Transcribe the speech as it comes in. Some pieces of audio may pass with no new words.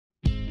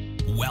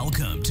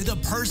Welcome to the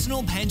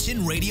Personal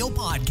Pension Radio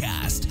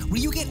Podcast, where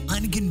you get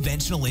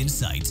unconventional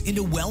insights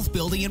into wealth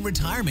building and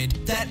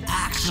retirement that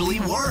actually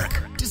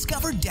work.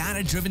 Discover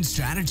data-driven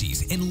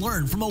strategies and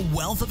learn from a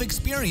wealth of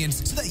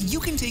experience so that you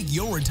can take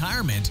your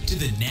retirement to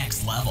the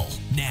next level.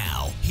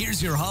 Now,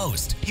 here's your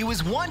host. He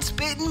was once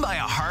bitten by a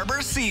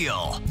harbor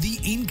seal, the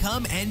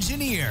income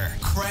engineer,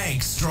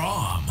 Kraig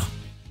Strom.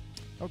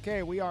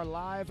 Okay, we are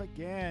live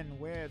again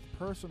with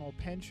Personal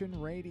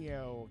Pension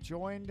Radio,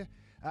 joined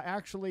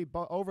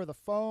over the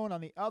phone on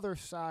the other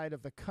side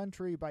of the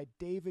country by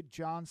David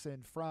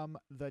Johnson from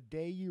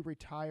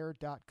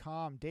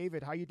thedayouretire.com.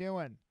 David, how you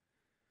doing?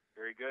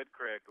 Very good,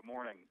 Craig. Good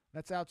morning.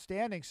 That's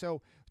outstanding.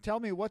 So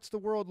tell me, what's the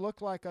world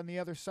look like on the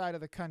other side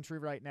of the country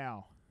right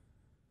now?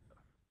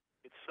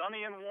 It's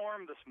sunny and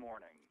warm this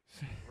morning.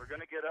 We're going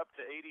to get up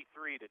to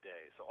 83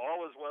 today, so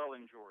all is well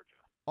in Georgia.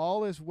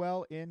 All is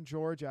well in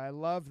Georgia. I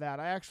love that.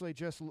 I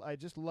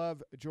just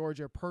love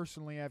Georgia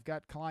personally. I've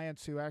got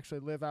clients who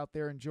actually live out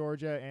there in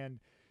Georgia, and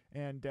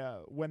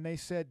when they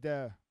said,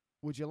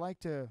 "Would you like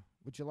to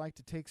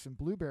take some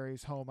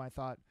blueberries home?" I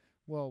thought,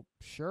 well,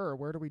 sure.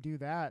 Where do we do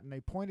that? And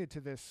they pointed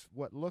to this,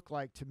 what looked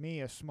like to me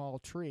a small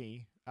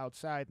tree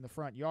outside in the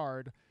front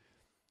yard.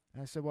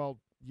 And I said, well,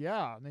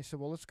 yeah. And they said,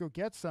 well, let's go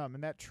get some.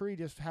 And that tree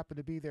just happened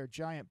to be their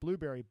giant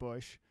blueberry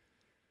bush.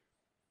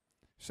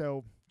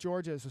 So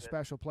Georgia is a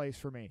special place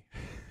for me.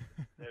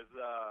 There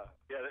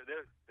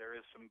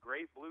is some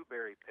great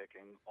blueberry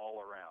picking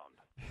all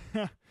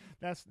around.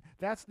 That's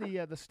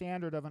the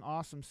standard of an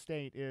awesome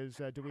state is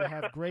do we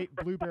have great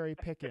blueberry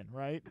picking,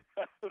 right?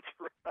 That's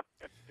right.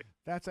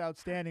 That's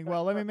outstanding.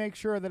 Well, let me make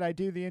sure that I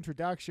do the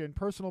introduction.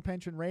 Personal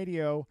Pension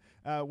Radio,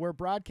 we're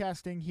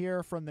broadcasting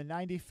here from the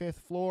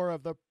 95th floor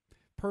of the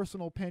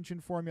Personal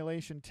Pension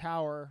Formulation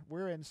Tower.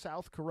 We're in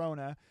South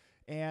Corona,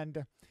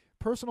 and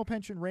Personal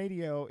Pension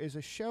Radio is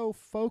a show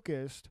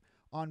focused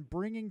on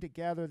bringing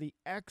together the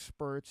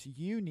experts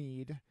you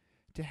need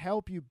to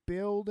help you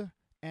build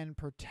and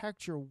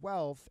protect your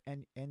wealth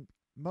and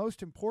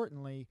most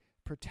importantly,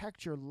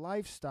 protect your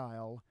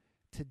lifestyle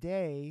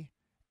today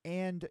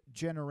and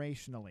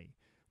generationally,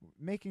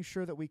 making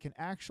sure that we can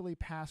actually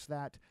pass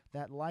that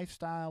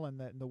lifestyle and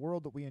the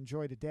world that we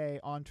enjoy today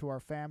onto our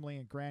family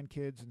and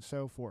grandkids and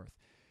so forth.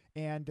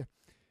 And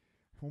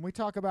when we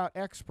talk about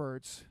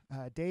experts,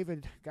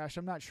 David, gosh,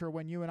 I'm not sure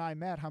when you and I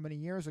met, how many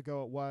years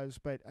ago it was,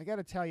 but I got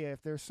to tell you,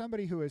 if there's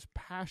somebody who is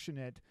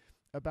passionate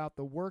about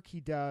the work he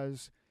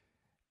does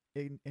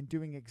in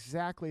doing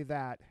exactly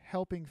that,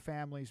 helping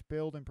families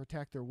build and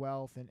protect their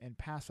wealth and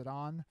pass it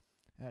on,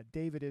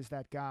 David is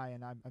that guy,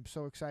 and I'm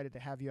so excited to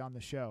have you on the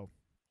show.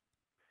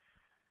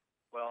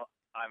 Well,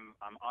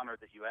 I'm honored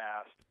that you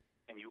asked,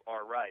 and you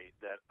are right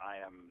that I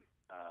am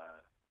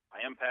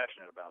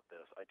passionate about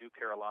this. I do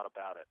care a lot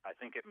about it. I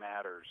think it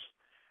matters.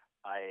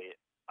 I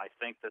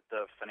think that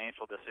the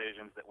financial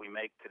decisions that we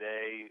make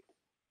today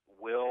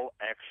will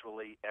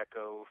actually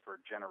echo for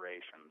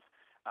generations.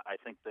 I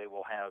think they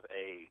will have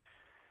a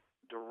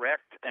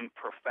direct and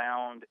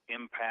profound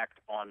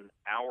impact on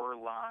our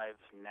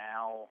lives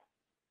now,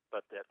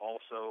 but that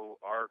also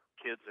our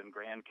kids and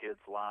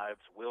grandkids'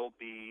 lives will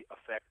be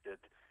affected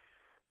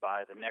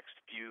by the next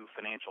few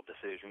financial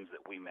decisions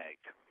that we make.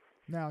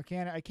 No,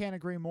 I can't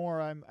agree more.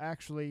 I'm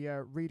actually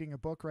reading a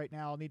book right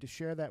now. I'll need to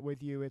share that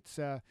with you. It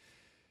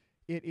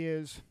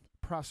is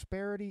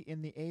Prosperity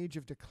in the Age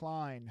of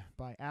Decline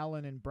by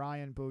Alan and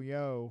Brian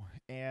Bouillot,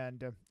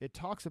 and it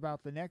talks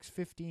about the next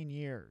 15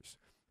 years.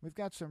 We've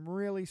got some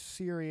really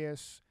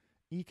serious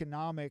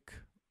economic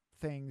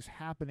things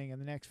happening in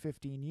the next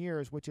 15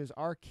 years, which is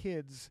our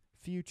kids'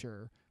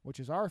 future, which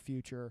is our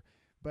future.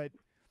 But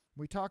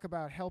we talk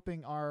about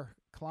helping our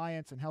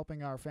clients and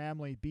helping our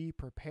family be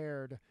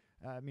prepared.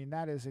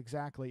 That is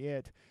exactly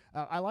it.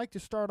 I like to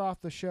start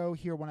off the show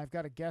here when I've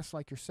got a guest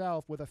like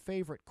yourself with a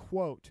favorite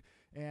quote.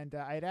 And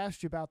I had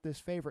asked you about this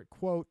favorite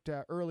quote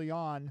early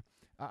on.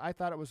 I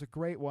thought it was a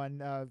great one.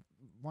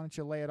 Why don't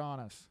you lay it on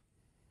us?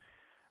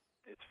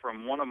 It's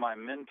from one of my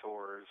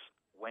mentors,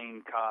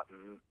 Wayne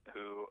Cotton,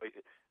 who,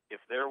 if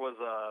there was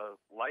a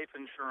life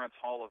insurance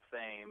hall of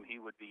fame, he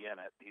would be in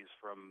it. He's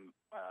from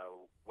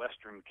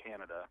Western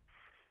Canada.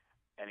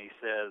 And he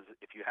says,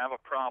 if you have a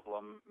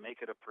problem,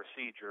 make it a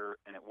procedure,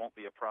 and it won't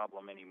be a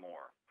problem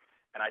anymore.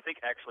 And I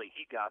think actually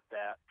he got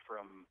that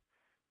from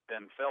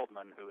Ben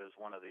Feldman, who is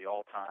one of the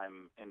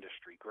all-time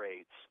industry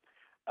greats.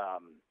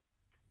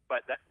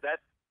 But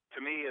that to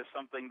me is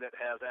something that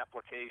has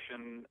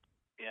application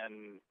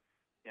in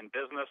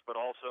business, but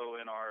also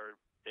in our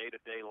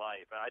day-to-day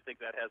life. I think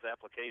that has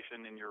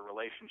application in your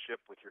relationship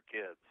with your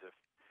kids.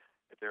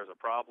 If there's a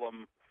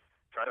problem,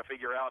 try to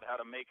figure out how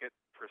to make it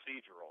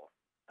procedural.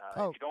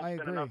 If you don't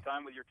spend enough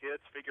time with your kids,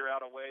 figure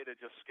out a way to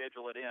just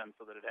schedule it in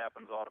so that it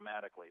happens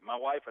automatically. My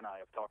wife and I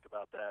have talked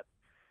about that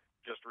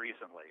just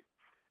recently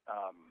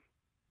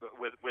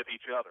with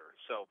each other.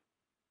 So,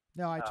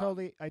 no, I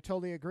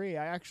totally agree.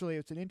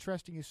 It's an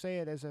interesting you say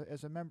it as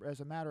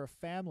a matter of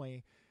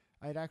family.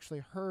 I had actually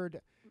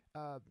heard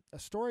a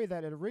story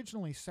that it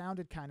originally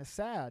sounded kind of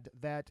sad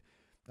that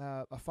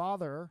a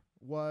father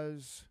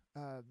was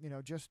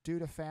just due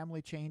to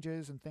family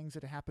changes and things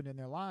that happened in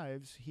their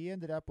lives, he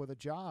ended up with a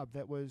job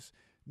that was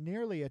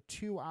nearly a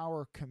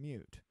 2-hour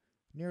commute.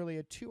 Nearly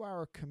a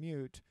 2-hour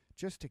commute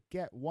just to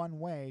get one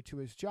way to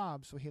his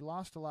job. So he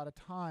lost a lot of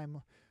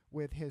time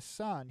with his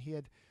son.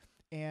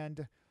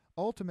 And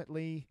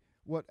ultimately,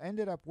 what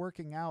ended up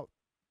working out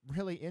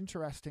really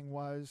interesting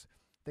was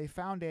they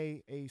found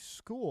a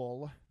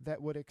school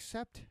that would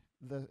accept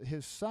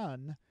his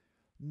son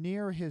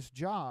near his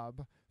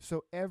job.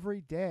 So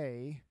every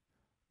day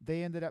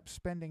they ended up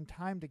spending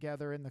time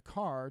together in the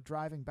car,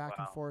 driving back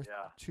and forth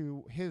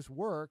to his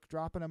work,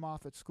 dropping him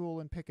off at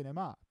school and picking him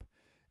up.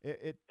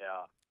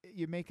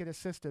 You make it a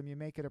system, you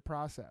make it a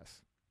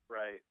process.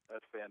 Right.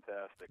 That's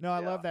fantastic. No, I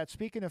love that.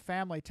 Speaking of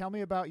family, tell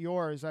me about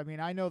yours. I mean,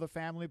 I know the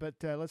family, but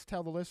let's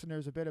tell the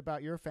listeners a bit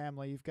about your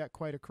family. You've got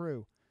quite a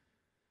crew.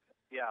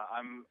 Yeah,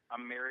 I'm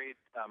married.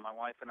 My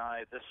wife and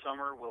I this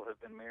summer will have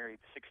been married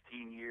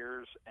 16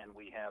 years, and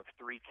we have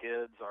 3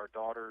 kids. Our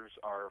daughters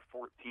are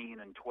 14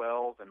 and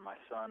 12, and my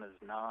son is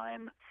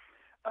 9.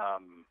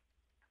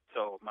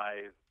 So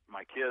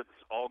my kids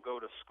all go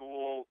to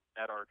school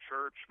at our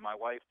church. My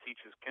wife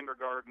teaches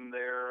kindergarten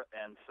there,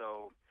 and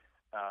so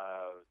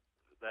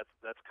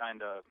that's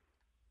kind of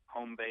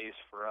home base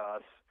for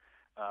us.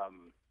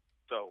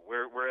 So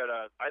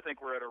I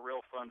think we're at a real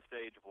fun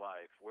stage of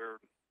life. We're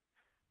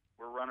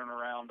running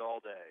around all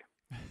day.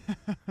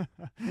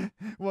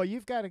 Well,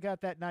 you've got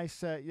that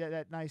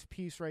nice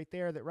piece right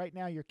there. That right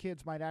now your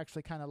kids might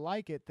actually kind of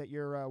like it. That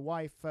your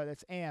wife,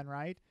 that's Ann,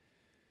 right?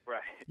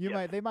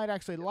 Right. They might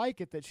actually like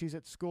it that she's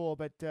at school,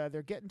 but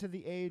they're getting to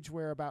the age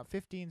where about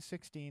 15,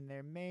 16,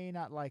 they may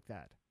not like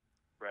that.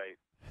 Right.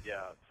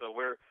 Yeah. So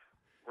we're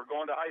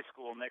going to high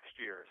school next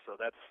year. So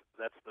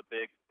that's the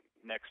big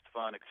next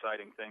fun,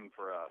 exciting thing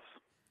for us.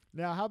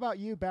 Now, how about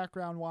you,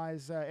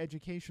 background-wise,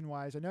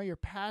 education-wise? I know you're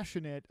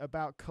passionate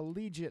about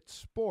collegiate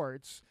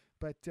sports,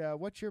 but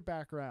what's your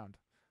background?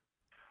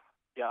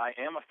 Yeah, I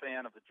am a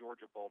fan of the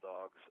Georgia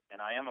Bulldogs,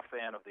 and I am a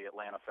fan of the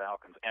Atlanta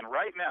Falcons. And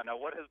right now,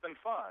 what has been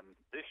fun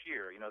this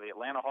year, the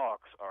Atlanta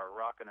Hawks are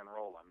rocking and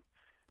rolling.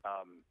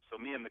 So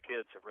me and the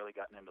kids have really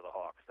gotten into the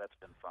Hawks. That's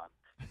been fun.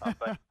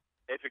 But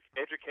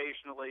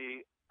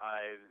educationally,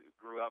 I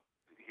grew up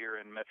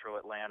here in Metro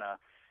Atlanta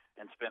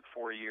and spent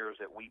 4 years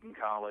at Wheaton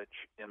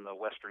College in the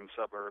western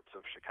suburbs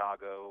of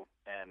Chicago,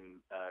 and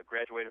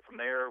graduated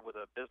from there with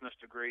a business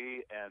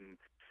degree,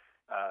 and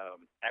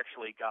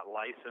actually got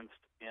licensed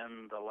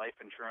in the life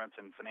insurance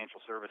and financial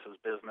services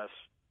business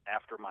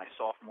after my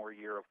sophomore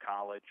year of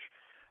college.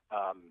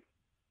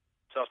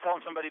 So I was telling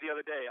somebody the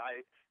other day,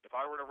 if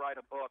I were to write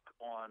a book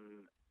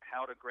on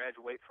how to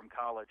graduate from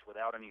college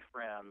without any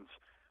friends,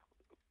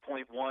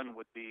 point 1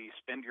 would be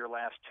spend your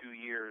last 2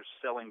 years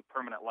selling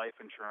permanent life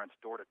insurance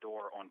door to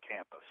door on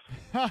campus.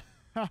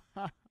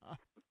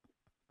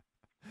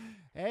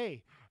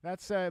 Hey,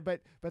 that's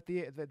but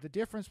the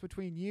difference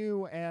between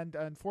you and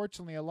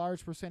unfortunately a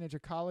large percentage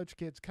of college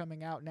kids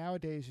coming out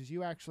nowadays is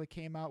you actually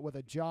came out with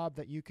a job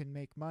that you can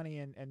make money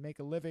and make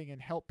a living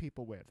and help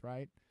people with,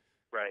 right?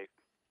 Right.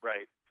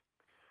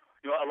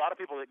 A lot of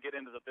people that get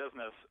into the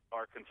business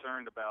are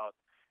concerned about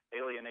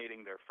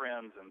alienating their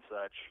friends and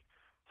such.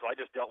 So I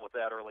just dealt with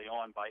that early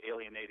on by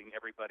alienating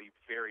everybody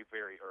very,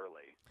 very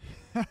early.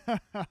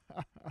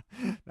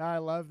 No, I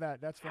love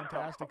that. That's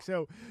fantastic.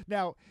 So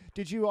now,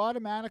 did you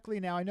automatically,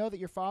 now I know that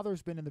your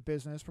father's been in the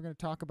business. We're going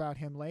to talk about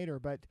him later,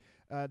 but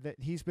that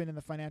he's been in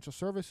the financial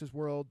services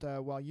world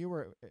while you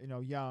were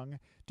young.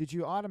 Did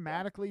you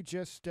automatically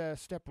just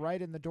step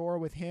right in the door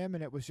with him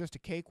and it was just a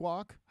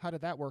cakewalk? How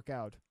did that work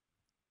out?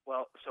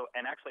 Well,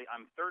 and actually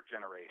I'm third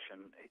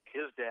generation.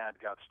 His dad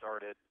got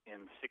started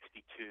in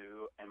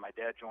 62, and my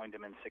dad joined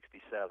him in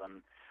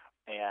 67.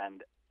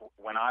 And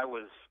when I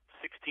was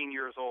 16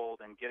 years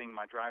old and getting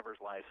my driver's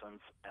license,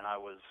 and I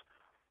was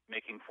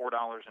making $4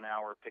 an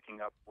hour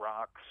picking up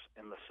rocks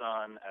in the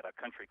sun at a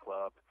country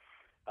club,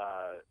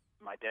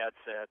 my dad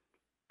said,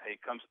 "Hey,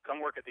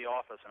 come work at the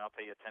office, and I'll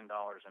pay you $10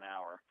 an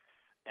hour."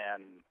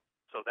 And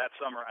so that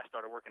summer I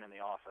started working in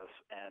the office,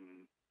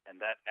 and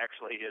that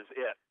actually is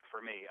it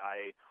for me.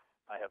 I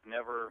have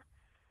never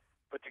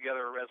put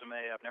together a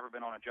resume. I've never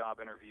been on a job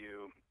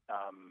interview.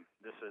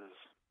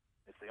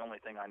 It's the only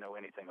thing I know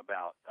anything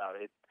about.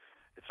 It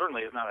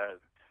certainly is not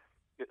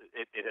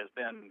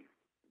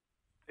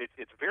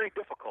it's very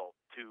difficult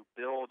to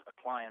build a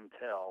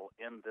clientele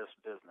in this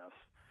business.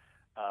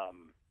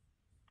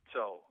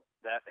 So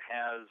that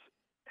has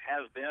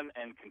been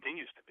and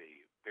continues to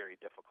be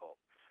very difficult.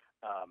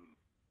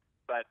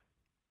 But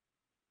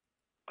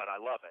I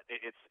love it.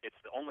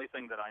 It's the only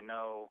thing that I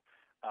know,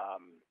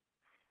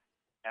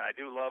 and I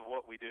do love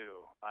what we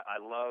do. I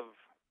love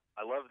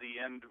the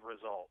end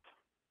result.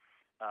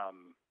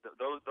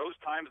 Those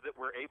times that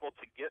we're able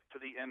to get to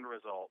the end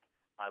result,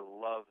 I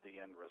love the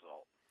end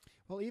result.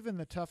 Well, even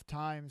the tough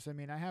times,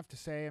 I have to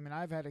say,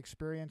 I've had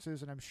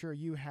experiences, and I'm sure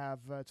you have.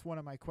 It's one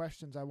of my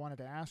questions I wanted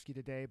to ask you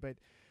today, but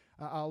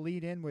I'll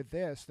lead in with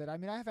this, that,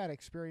 I've had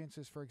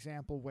experiences, for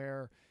example,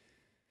 where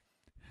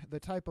the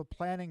type of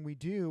planning we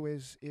do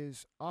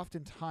is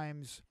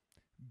oftentimes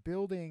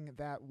building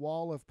that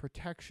wall of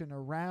protection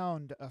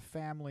around a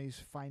family's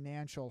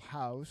financial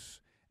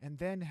house and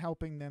then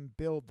helping them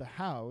build the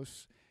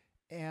house.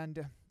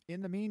 And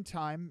in the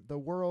meantime, the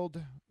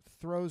world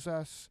throws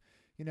us,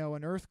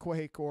 an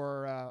earthquake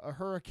or a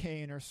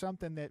hurricane or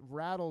something that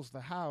rattles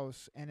the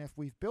house. And if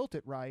we've built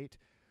it right,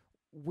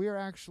 we're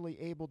actually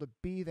able to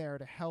be there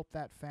to help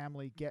that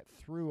family get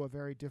through a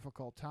very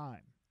difficult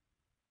time.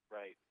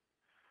 Right.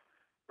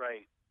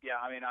 Yeah,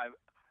 I mean, I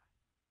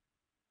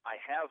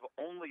have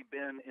only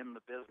been in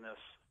the business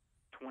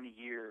 20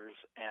 years,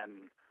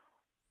 and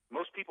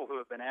most people who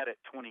have been at it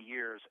 20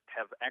 years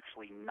have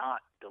actually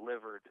not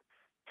delivered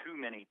too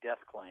many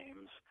death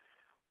claims,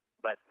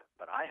 but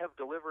I have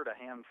delivered a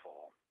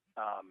handful,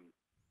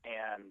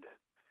 and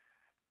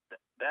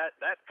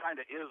that kind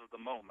of is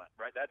the moment,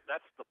 right?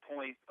 That's the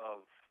point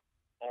of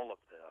all of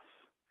this,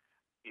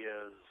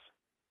 is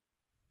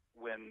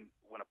when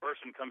a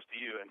person comes to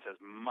you and says,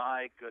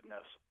 "My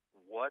goodness,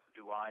 what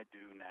do I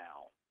do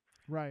now?"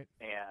 Right.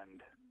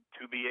 And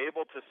to be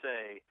able to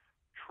say,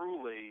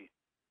 truly,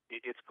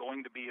 it's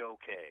going to be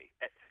okay.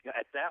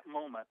 At that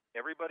moment,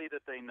 everybody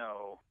that they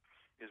know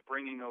is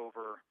bringing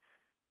over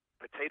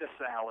potato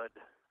salad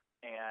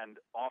and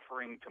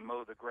offering to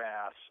mow the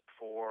grass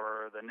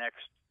for the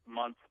next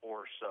month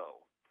or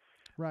so.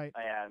 Right.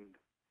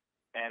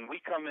 And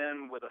we come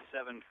in with a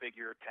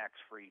 7-figure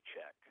tax-free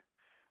check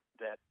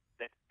that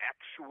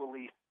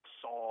actually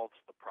solves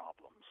the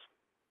problems.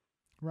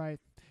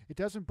 Right. It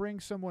doesn't bring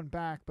someone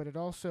back, but it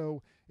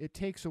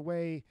takes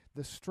away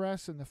the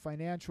stress and the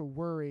financial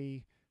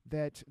worry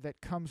that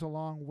comes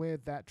along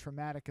with that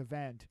traumatic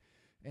event.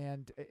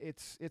 And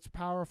it's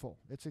powerful.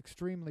 It's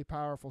extremely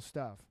powerful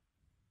stuff.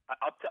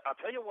 I'll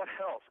tell you what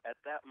else at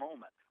that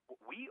moment.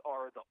 We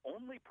are the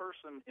only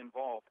person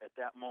involved at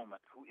that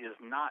moment who is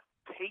not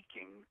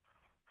taking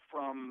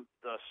from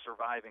the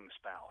surviving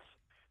spouse.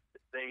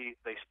 They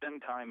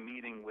spend time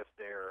meeting with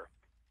their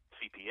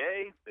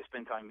CPA, they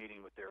spend time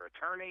meeting with their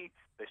attorney,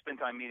 they spend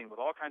time meeting with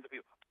all kinds of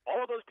people.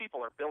 All of those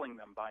people are billing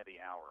them by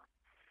the hour.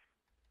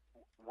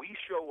 We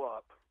show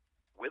up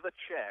with a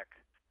check,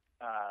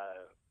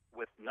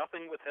 with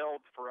nothing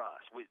withheld for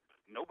us.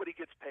 Nobody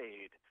gets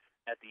paid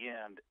at the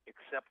end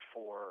except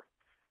for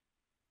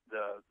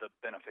the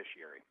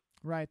beneficiary.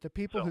 Right, the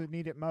people who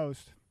need it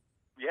most.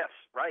 Yes,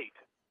 right.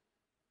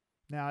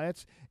 Now,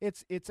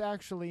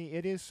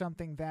 it is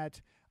something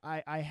that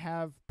I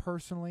have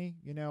personally.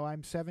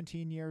 I'm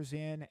 17 years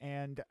in,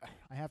 and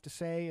I have to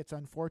say it's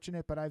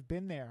unfortunate, but I've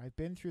been there. I've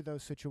been through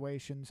those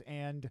situations,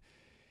 and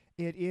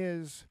it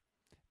is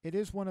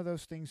one of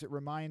those things that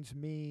reminds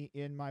me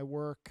in my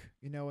work,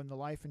 in the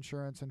life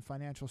insurance and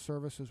financial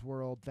services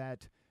world,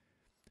 that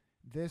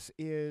this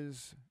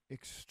is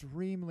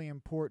extremely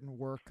important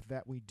work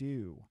that we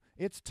do.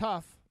 It's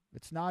tough.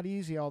 It's not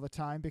easy all the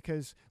time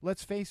because,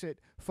 let's face it,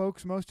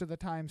 folks most of the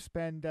time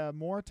spend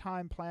more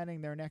time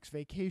planning their next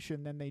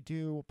vacation than they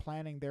do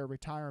planning their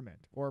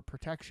retirement or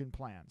protection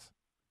plans.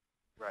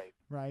 Right.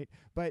 Right?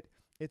 But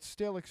it's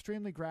still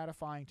extremely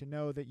gratifying to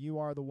know that you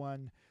are the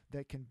one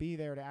that can be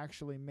there to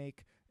actually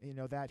make,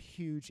 that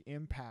huge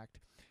impact.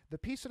 The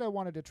piece that I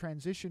wanted to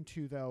transition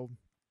to, though,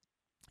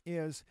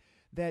 is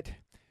that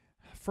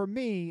for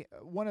me,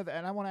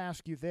 and I want to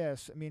ask you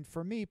this. I mean,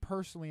 for me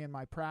personally, in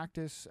my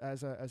practice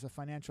as a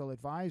financial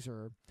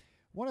advisor,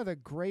 one of the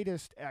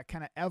greatest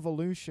kind of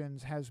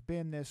evolutions has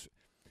been this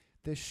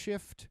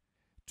shift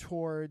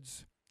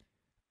towards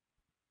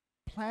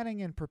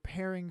planning and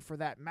preparing for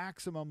that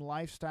maximum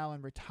lifestyle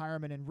in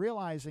retirement, and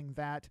realizing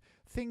that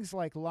things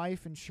like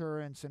life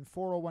insurance and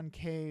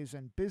 401ks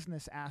and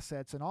business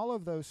assets and all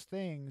of those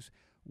things,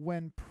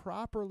 when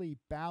properly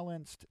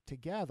balanced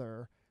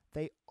together,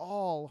 they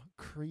all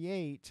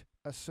create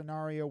a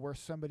scenario where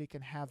somebody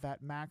can have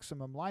that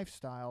maximum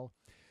lifestyle.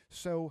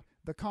 So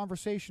the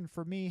conversation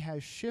for me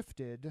has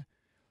shifted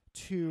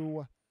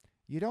to,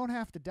 you don't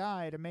have to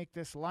die to make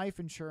this life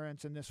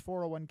insurance and this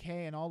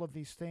 401k and all of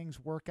these things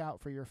work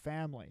out for your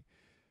family.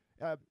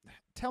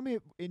 Tell me,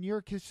 in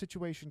your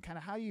situation, kind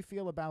of how you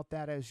feel about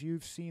that as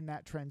you've seen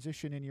that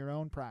transition in your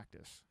own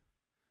practice.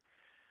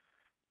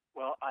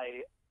 Well,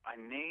 I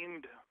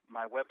named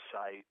my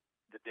website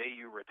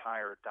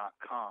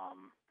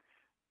thedayouretire.com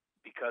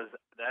because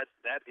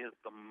that is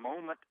the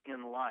moment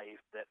in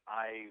life that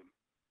I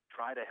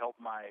try to help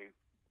my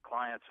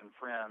clients and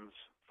friends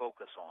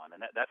focus on,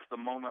 and that's the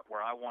moment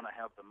where I want to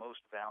have the most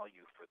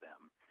value for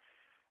them.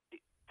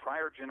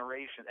 Prior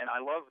generation, and I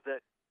love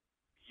that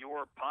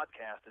your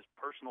podcast is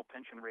Personal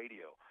Pension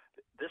Radio.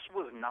 This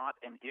was not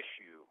an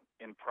issue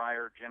in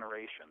prior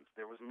generations.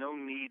 There was no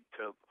need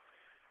to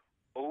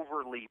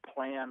overly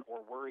plan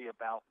or worry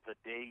about the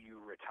day you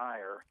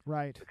retire,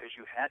 right? Because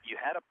you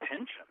had a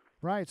pension,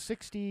 right?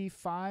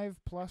 65+%,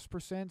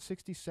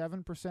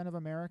 67% of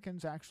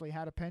Americans actually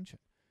had a pension.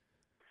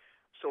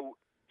 So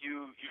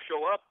you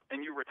show up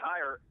and you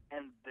retire,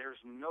 and there's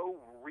no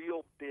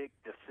real big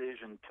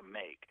decision to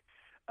make.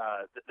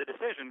 The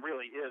decision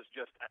really is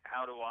just at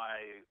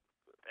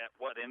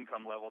what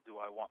income level do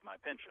I want my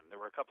pension? There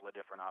were a couple of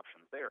different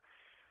options there.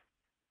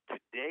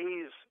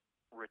 Today's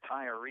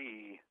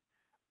retiree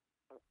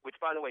which,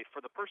 by the way,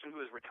 for the person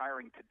who is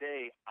retiring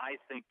today, I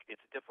think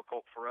it's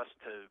difficult for us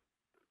to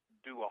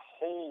do a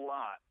whole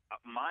lot.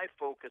 My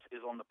focus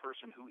is on the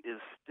person who is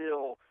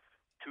still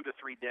 2 to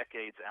 3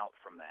 decades out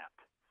from that,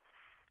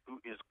 who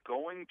is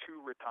going to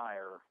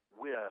retire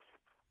with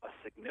a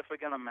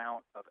significant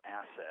amount of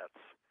assets,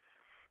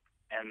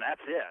 and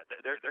that's it.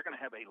 They're going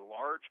to have a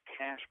large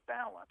cash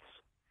balance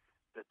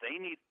that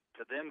they need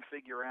to then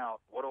figure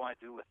out, what do I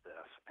do with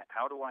this?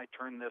 How do I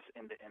turn this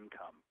into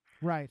income?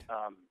 Right.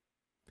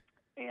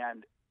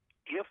 And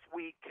if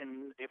we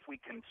can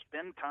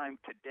spend time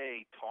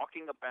today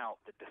talking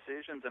about the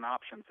decisions and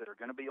options that are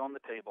going to be on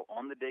the table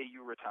on the day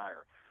you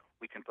retire,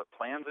 we can put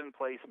plans in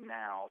place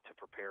now to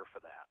prepare for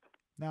that.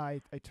 No,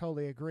 I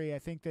totally agree. I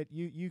think that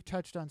you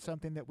touched on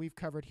something that we've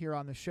covered here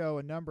on the show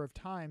a number of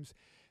times.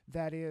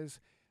 That is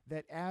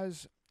that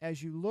as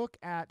you look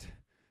at,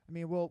 I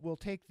mean, we'll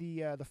take the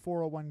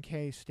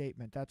 401k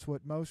statement. That's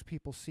what most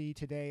people see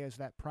today as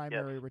that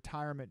primary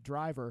retirement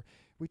driver.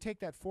 We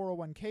take that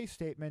 401k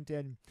statement,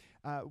 and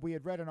we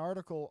had read an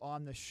article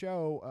on the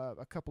show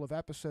a couple of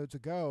episodes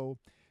ago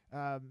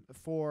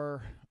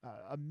for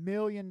 $1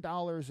 million in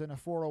a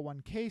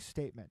 401k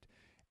statement.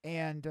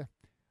 And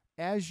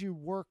as you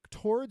work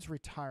towards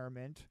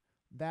retirement,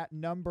 that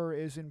number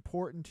is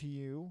important to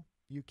you.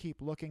 You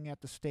keep looking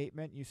at the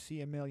statement, you see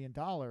 $1 million.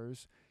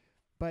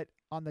 But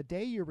on the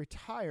day you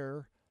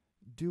retire,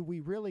 do we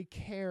really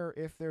care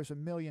if there's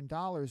 $1 million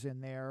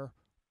in there,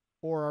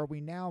 or are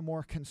we now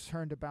more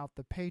concerned about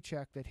the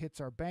paycheck that hits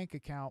our bank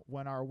account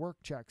when our work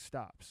check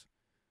stops?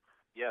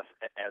 Yes,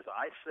 as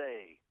I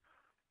say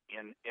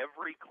in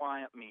every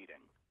client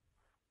meeting,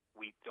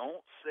 we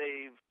don't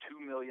save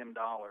 $2 million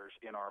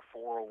in our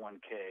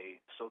 401k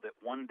so that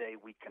one day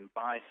we can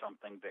buy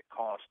something that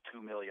costs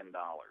 $2 million.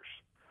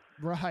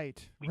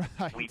 Right.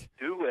 We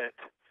do it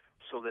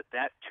so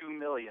that $2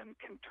 million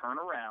can turn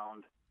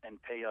around and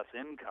pay us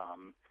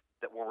income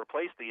that will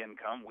replace the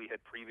income we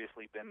had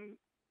previously been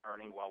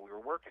earning while we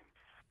were working.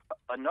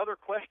 Another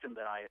question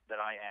that I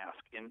ask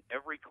in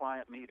every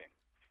client meeting,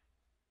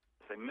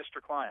 say,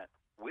 Mr. Client,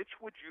 which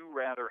would you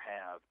rather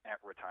have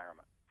at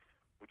retirement?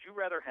 Would you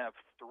rather have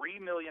 $3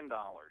 million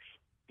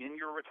in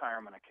your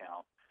retirement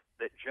account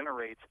that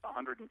generates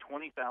 $120,000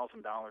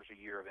 a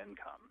year of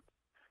income?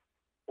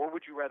 Or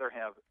would you rather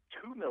have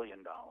 $2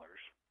 million,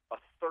 a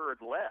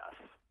third less,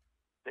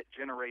 that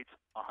generates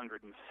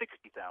 $160,000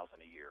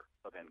 a year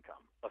of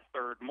income, a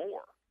third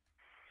more?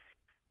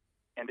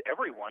 And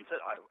everyone said,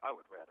 I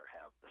would rather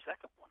have the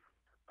second one.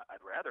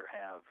 I'd rather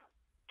have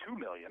 $2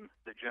 million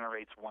that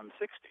generates $160,000.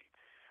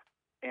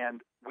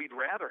 And we'd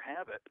rather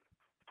have it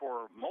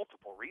for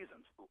multiple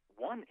reasons.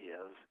 One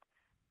is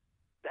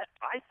that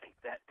I think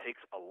that takes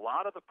a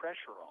lot of the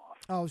pressure off.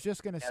 I was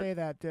just going to say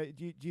that. Do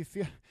you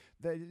feel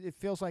that it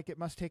feels like it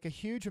must take a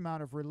huge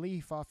amount of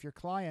relief off your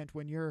client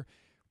when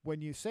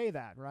you say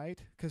that,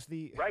 right? Because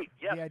the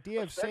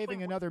idea of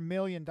saving another $1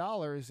 million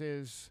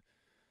is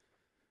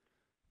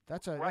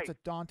that's a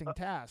daunting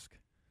task.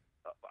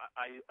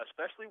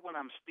 Especially when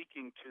I'm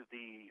speaking to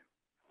the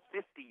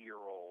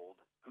 50-year-old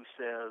who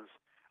says,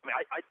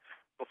 I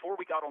before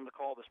we got on the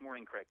call this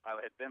morning, Craig, I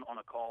had been on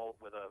a call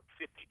with a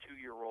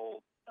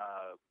 52-year-old,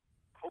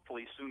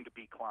 hopefully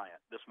soon-to-be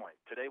client this morning.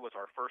 Today was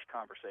our first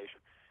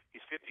conversation.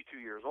 He's 52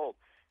 years old.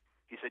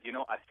 He said,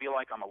 I feel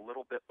like I'm a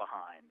little bit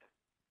behind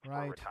for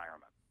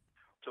retirement.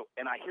 So,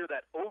 and I hear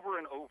that over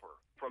and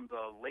over from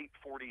the late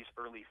 40s,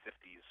 early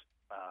 50s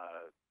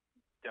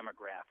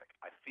demographic.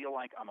 I feel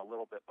like I'm a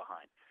little bit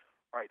behind.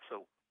 All right,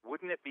 so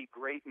wouldn't it be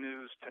great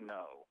news to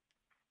know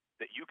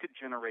that you could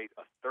generate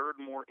a third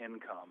more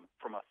income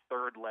from a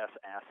third less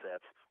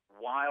assets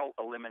while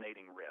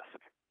eliminating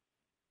risk?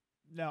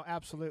 No,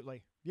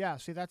 absolutely. Yeah,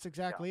 see, that's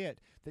exactly it,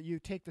 that you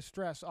take the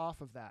stress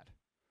off of that.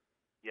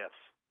 Yes.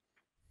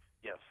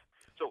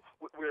 So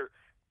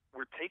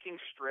we're taking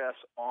stress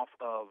off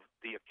of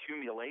the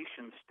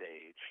accumulation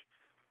stage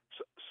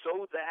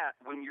so that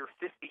when you're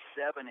 57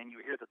 and you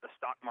hear that the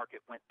stock market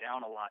went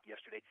down a lot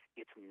yesterday,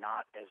 it's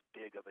not as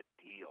big of a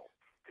deal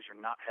because you're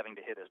not having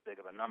to hit as big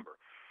of a number.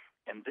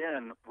 And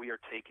then we are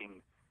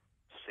taking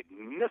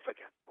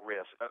significant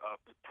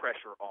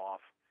pressure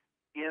off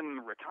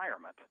in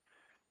retirement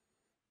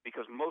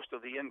because most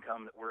of the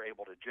income that we're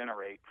able to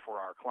generate for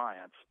our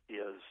clients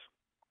is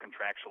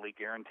contractually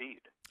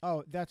guaranteed.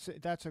 Oh, that's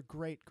a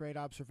great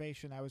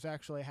observation.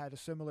 I had a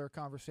similar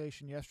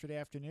conversation yesterday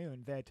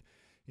afternoon that,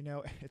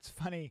 it's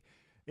funny.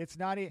 It's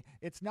not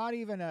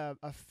even a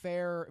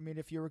fair. I mean,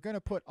 if you were going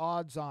to put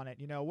odds on it,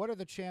 what are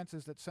the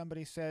chances that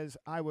somebody says,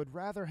 I would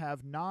rather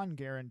have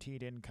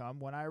non-guaranteed income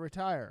when I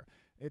retire?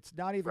 It's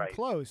not even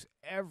close.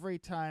 Every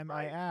time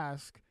I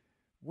ask,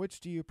 which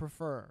do you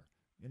prefer?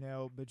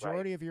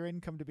 Majority of your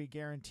income to be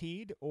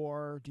guaranteed,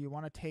 or do you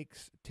want to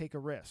take a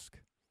risk?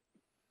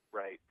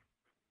 Right.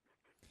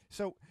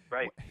 So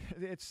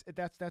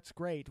that's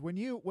great. When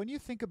you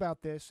think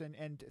about this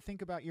and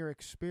think about your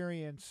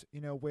experience,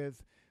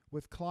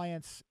 with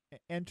clients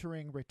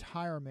entering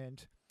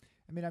retirement,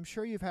 I mean, I'm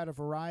sure you've had a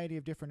variety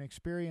of different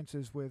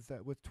experiences with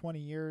 20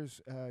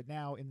 years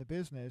now in the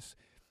business.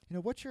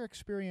 What's your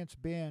experience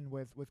been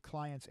with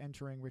clients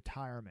entering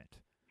retirement?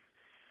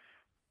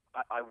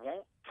 I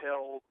won't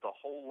tell the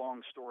whole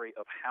long story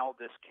of how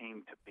this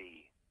came to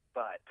be,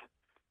 but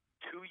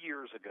 2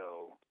 years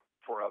ago,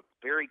 for a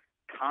very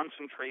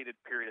concentrated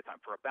period of time,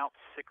 for about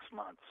 6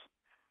 months,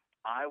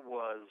 I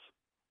was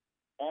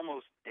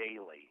almost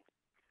daily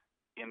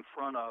in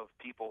front of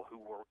people who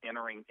were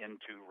entering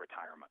into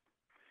retirement.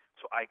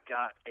 So I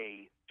got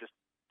a just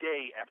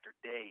day after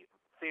day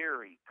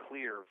very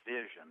clear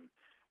vision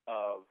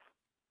of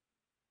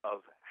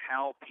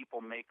how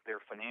people make their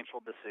financial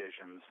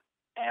decisions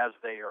as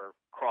they are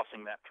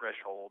crossing that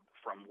threshold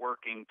from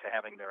working to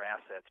having their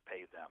assets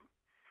pay them.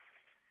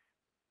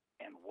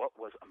 And what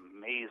was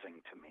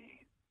amazing to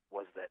me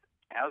was that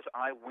as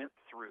I went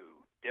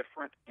through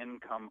different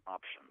income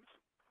options,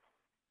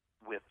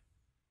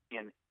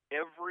 in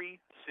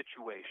every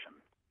situation,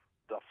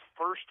 the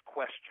first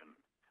question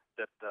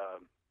that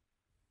the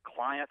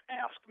client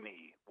asked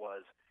me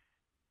was,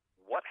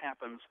 what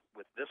happens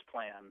with this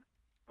plan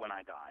when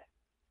I die?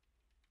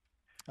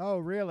 Oh,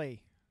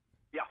 really?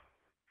 Yeah.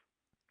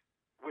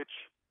 Which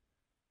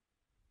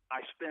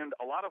I spend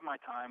a lot of my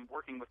time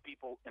working with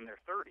people in their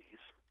 30s,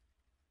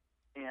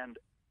 and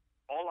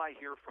all I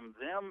hear from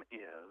them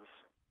is,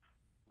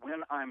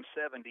 when I'm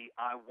 70,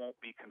 I won't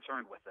be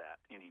concerned with that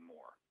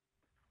anymore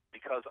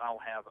because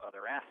I'll have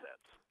other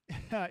assets.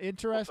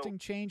 Interesting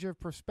change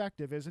of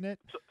perspective, isn't it?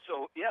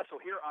 So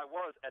here I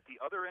was at the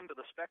other end of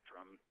the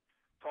spectrum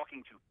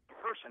talking to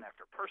person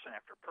after person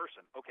after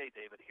person. Okay,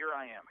 David, here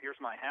I am. Here's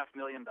my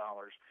 $500,000.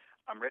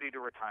 I'm ready to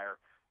retire.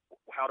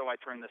 How do I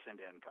turn this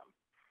into income?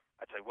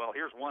 I'd say, well,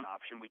 here's one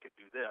option. We could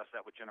do this.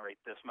 That would generate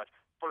this much.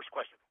 First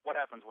question, what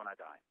happens when I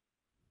die?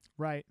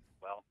 Right.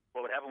 Well,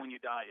 what would happen when you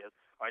die is,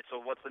 all right,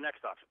 so what's the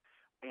next option?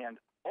 And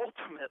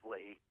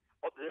ultimately,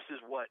 this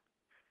is what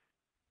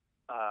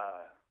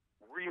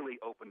really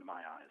opened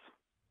my eyes.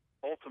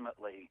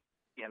 Ultimately,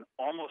 in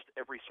almost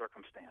every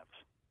circumstance,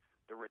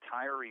 the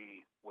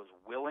retiree was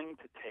willing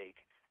to take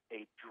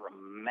a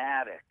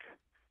dramatic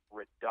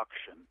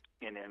reduction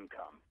in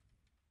income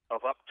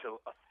of up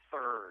to a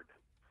third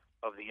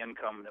of the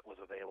income that was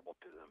available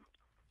to them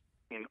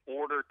in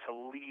order to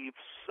leave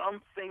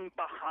something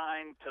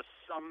behind to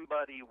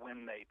somebody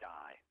when they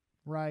die.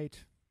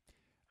 Right.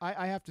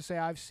 I have to say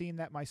I've seen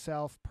that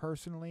myself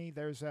personally.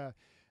 There's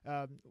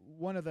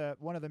one of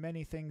the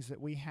many things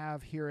that we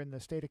have here in the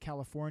state of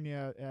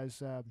California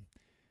as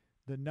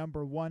the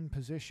number one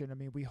position. I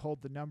mean, we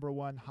hold the number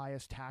one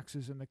highest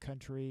taxes in the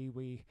country.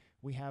 We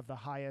have the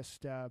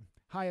highest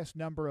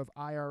number of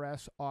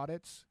IRS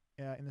audits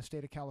in the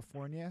state of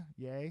California.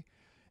 Yay.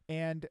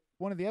 And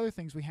one of the other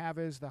things we have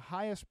is the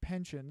highest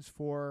pensions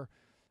for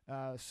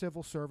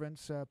civil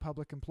servants,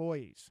 public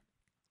employees.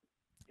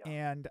 Yeah.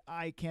 And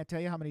I can't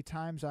tell you how many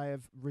times I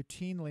have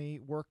routinely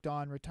worked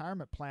on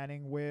retirement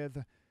planning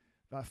with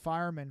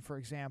firemen, for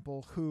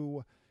example,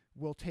 who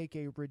will take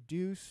a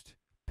reduced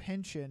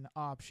pension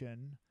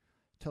option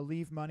to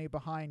leave money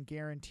behind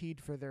guaranteed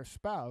for their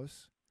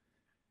spouse.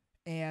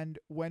 And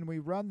when we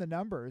run the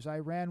numbers, I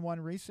ran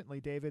one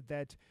recently, David,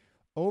 that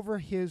over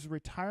his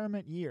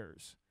retirement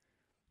years,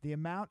 the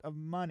amount of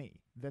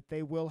money that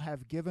they will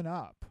have given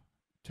up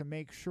to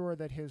make sure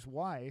that his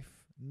wife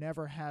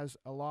never has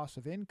a loss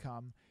of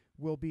income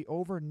will be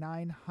over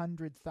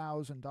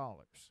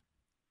 $900,000.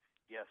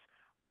 Yes,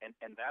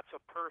 and that's a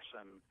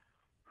person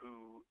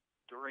who,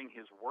 during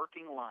his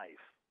working life,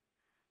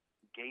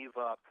 gave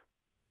up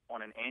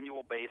on an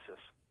annual basis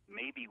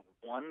maybe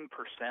 1%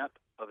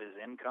 of his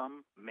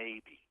income,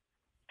 maybe,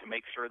 to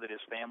make sure that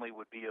his family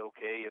would be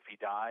okay if he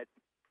died.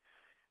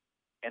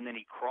 And then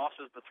he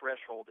crosses the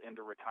threshold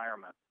into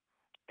retirement,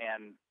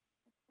 and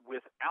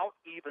without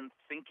even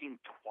thinking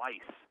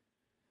twice,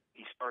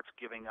 he starts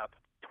giving up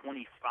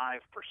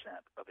 25%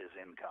 of his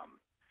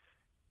income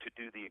to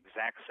do the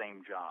exact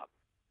same job.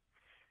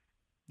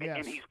 Yes.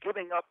 And he's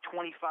giving up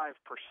 25%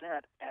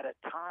 at a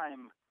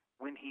time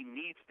when he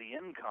needs the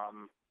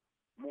income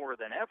more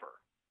than ever.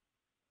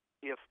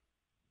 If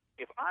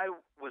I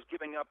was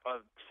giving up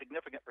a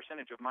significant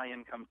percentage of my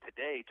income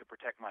today to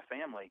protect my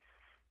family,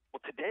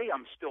 well, today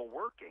I'm still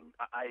working.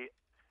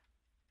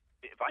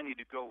 If I need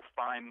to go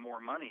find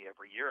more money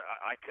every year,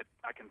 I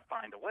can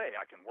find a way.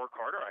 I can work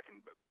harder. I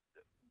can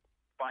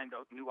find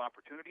out new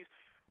opportunities.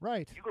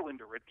 Right. You go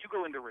into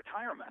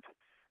retirement,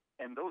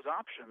 and those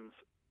options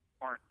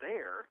aren't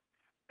there.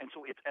 And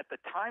so it's at the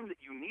time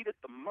that you need it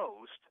the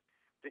most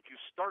that you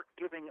start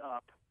giving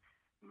up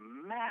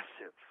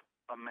massive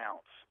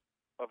amounts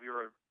of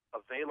your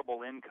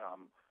available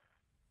income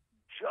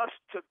just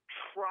to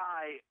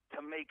try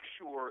to make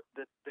sure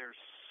that there's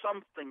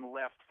something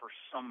left for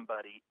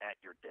somebody at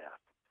your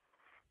death.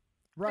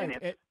 Right.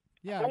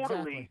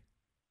 Exactly.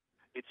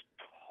 It's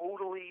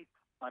totally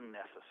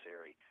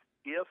unnecessary.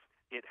 If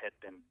it had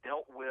been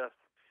dealt with,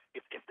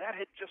 if that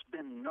had just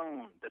been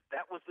known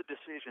that was the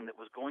decision that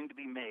was going to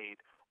be made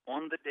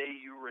on the day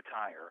you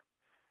retire,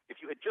 if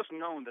you had just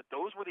known that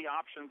those were the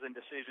options and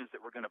decisions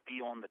that were going to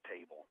be on the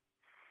table,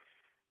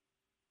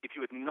 if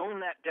you had known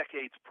that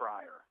decades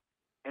prior,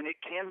 and it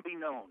can be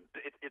known,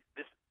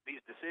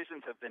 These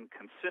decisions have been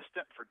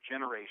consistent for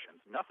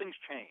generations. Nothing's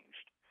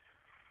changed.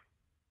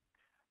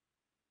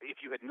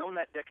 If you had known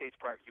that decades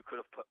prior, you could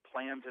have put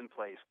plans in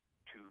place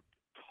to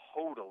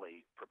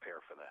totally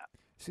prepare for that.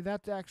 See,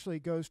 that actually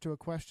goes to a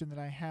question that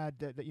I had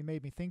that you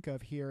made me think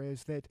of here,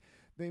 is that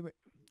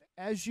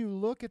as you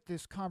look at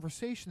this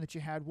conversation that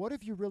you had, what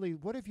have you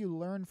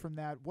learned from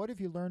that? What have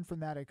you learned from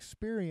that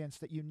experience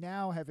that you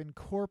now have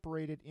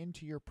incorporated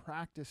into your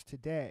practice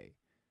today?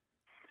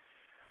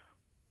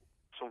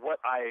 So what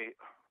I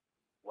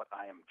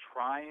am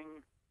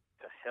trying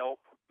to help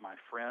my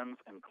friends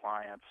and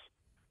clients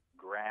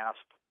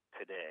grasp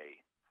today,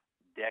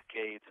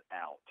 decades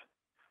out,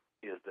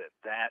 is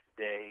that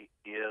day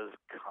is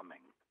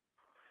coming.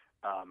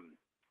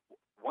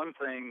 One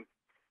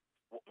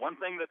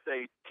thing that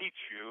they teach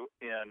you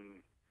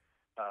in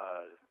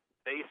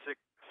basic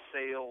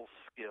sales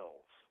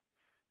skills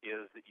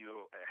is that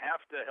you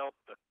have to help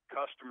the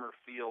customer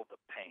feel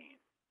the pain.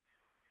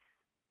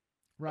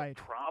 Right.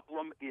 The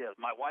problem is,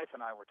 my wife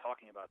and I were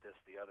talking about this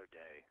the other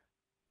day.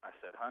 I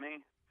said,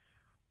 honey,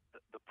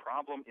 the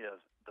problem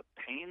is the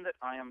pain that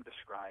I am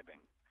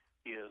describing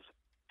is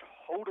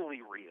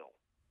totally real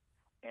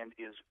and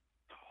is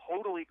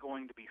totally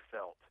going to be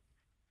felt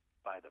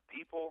by the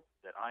people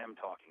that I am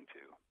talking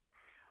to.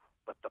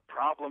 But the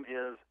problem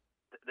is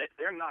that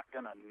they're not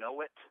going to know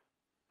it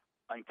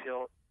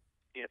until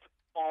it's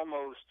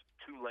almost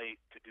too late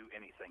to do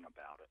anything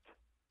about it.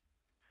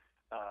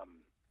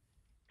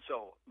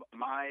 So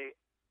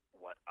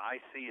what I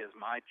see as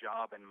my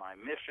job and my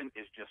mission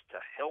is just to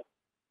help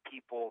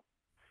people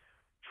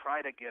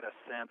try to get a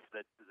sense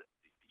that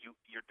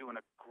you're doing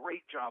a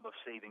great job of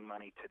saving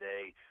money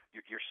today.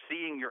 You're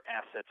seeing your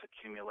assets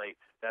accumulate.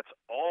 That's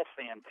all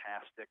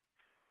fantastic.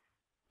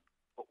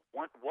 But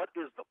what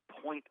is the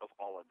point of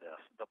all of this?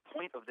 The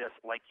point of this,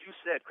 like you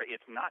said, Kraig,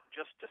 it's not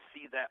just to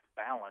see that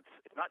balance.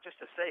 It's not just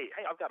to say,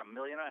 hey, I've got $1.5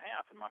 million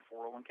in my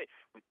 401k.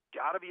 We've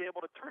got to be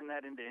able to turn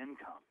that into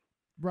income.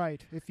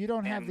 Right. If you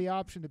don't have the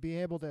option to be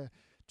able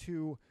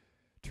to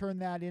turn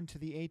that into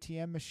the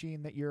ATM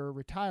machine that you're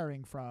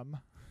retiring from,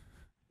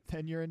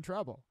 then you're in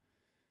trouble.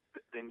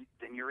 Then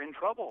you're in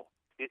trouble.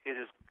 It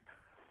is,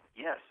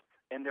 yes.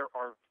 And there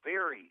are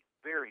very,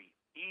 very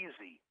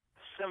easy,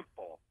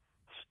 simple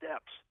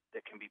steps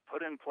that can be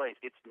put in place.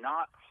 It's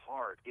not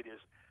hard. It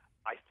is,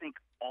 I think,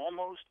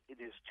 almost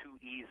it is too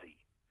easy.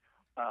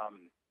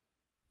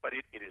 But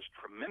it is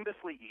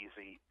tremendously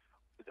easy.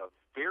 It's a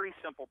very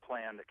simple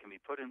plan that can be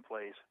put in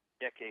place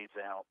decades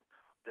out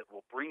that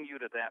will bring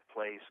you to that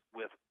place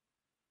with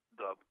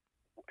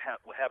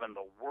having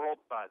the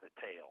world by the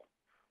tail,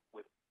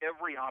 with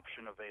every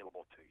option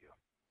available to you.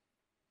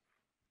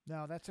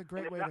 No, that's a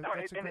great way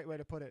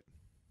to put it.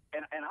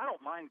 And I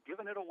don't mind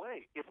giving it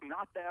away. It's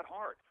not that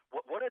hard.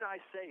 What did I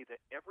say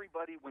that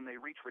everybody, when they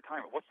reach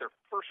retirement, what's their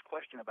first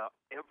question about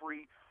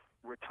every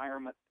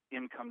retirement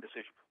income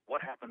decision?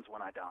 What happens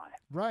when I die?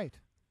 Right.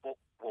 Well,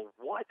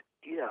 what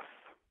if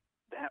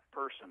that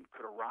person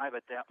could arrive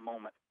at that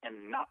moment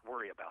and not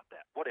worry about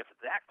that? What if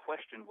that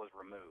question was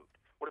removed?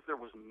 What if there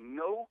was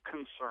no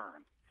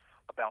concern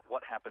about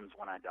what happens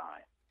when I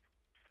die?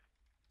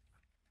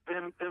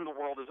 Then the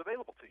world is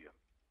available to you.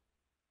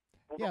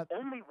 Well, yeah. The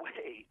only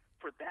way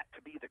for that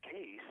to be the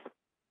case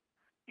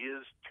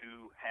is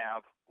to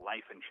have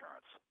life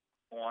insurance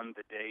on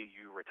the day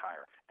you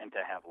retire, and to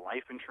have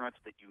life insurance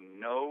that you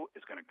know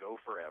is going to go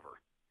forever.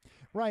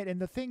 Right,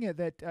 and the thing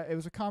that it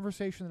was a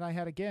conversation that I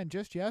had again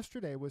just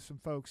yesterday with some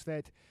folks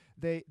that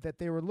they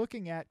were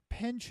looking at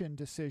pension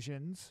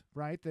decisions,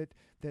 right? That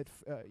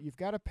you've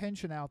got a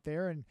pension out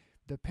there, and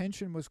the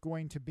pension was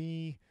going to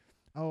be,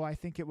 I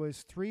think it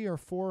was $300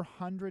 or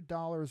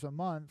 $400 a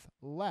month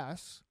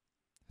less,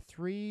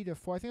 $300 to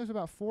 $400. I think it was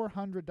about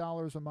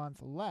 $400 a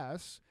month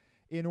less,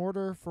 in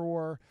order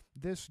for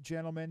this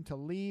gentleman to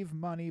leave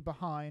money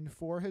behind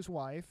for his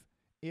wife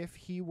if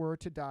he were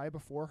to die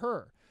before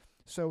her.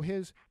 So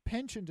his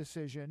pension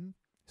decision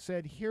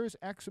said, here's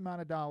X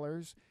amount of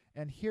dollars,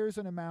 and here's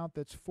an amount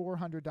that's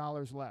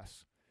 $400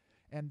 less.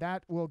 And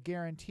that will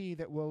guarantee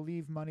that we'll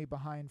leave money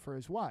behind for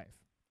his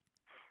wife.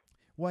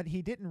 What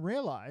he didn't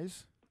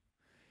realize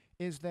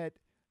is that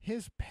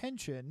his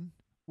pension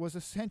was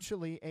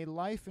essentially a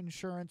life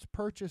insurance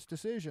purchase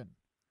decision.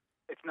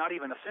 It's not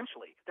even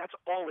essentially. That's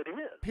all it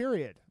is.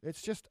 Period.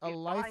 It's just a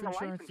life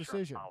insurance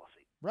decision.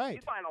 Policy. Right.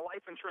 He's buying a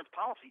life insurance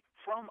policy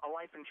from a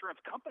life insurance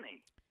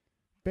company.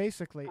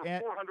 Basically. For $400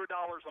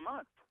 a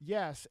month.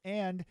 Yes,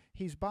 and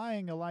he's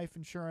buying a life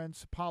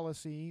insurance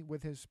policy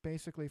with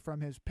basically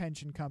from his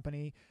pension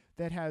company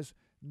that has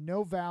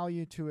no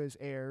value to his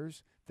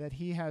heirs, that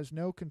he has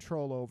no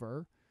control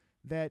over,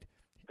 that's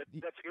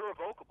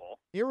irrevocable.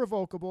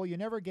 Irrevocable. You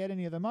never get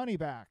any of the money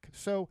back.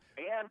 So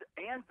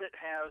and that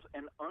has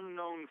an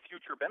unknown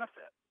future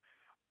benefit.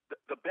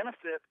 The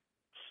benefit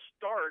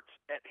starts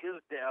at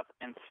his death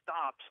and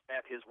stops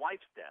at his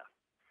wife's death.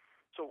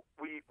 So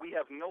we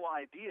have no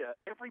idea.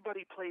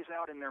 Everybody plays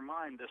out in their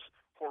mind this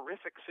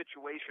horrific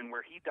situation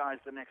where he dies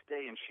the next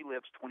day and she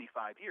lives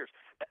 25 years.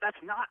 That's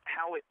not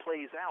how it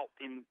plays out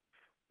in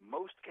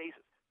most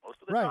cases. Most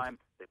of the time,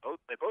 they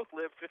both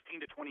live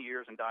 15 to 20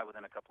 years and die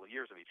within a couple of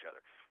years of each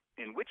other.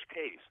 In which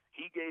case,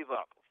 he gave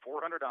up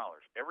 $400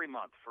 every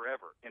month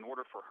forever in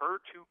order for her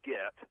to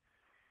get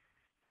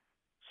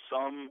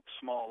some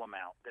small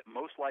amount that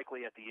most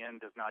likely at the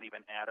end does not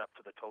even add up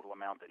to the total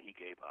amount that he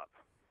gave up.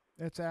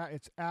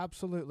 It's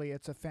absolutely,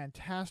 it's a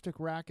fantastic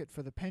racket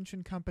for the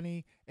pension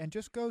company, and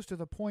just goes to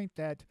the point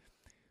that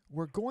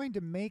we're going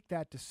to make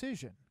that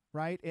decision,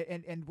 right?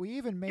 And we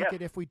even make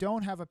it if we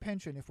don't have a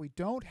pension. If we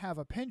don't have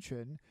a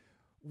pension,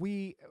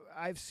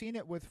 I've seen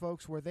it with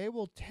folks where they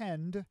will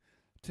tend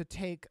to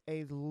take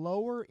a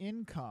lower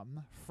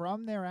income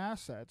from their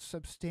assets,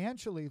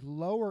 substantially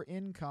lower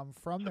income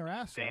from their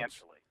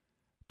assets,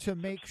 to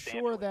make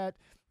sure that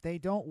they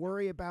don't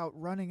worry about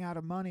running out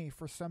of money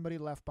for somebody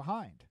left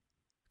behind,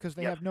 because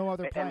they have no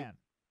other plan.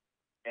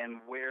 And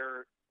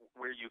where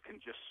you can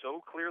just so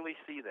clearly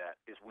see that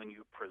is when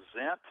you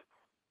present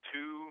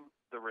to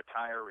the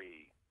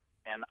retiree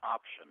an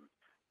option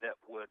that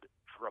would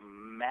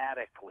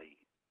dramatically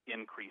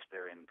increase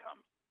their income.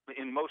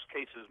 In most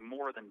cases,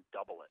 more than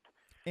double it.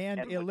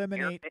 And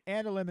eliminate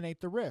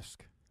the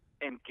risk.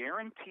 And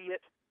guarantee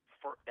it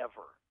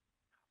forever.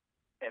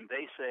 And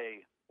they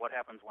say, what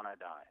happens when I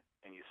die?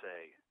 And you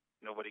say,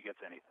 nobody gets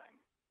anything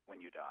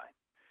when you die.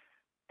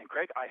 And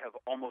Kraig, I have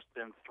almost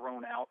been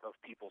thrown out of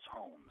people's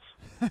homes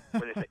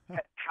where they say,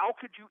 how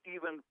could you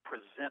even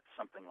present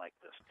something like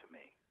this to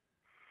me?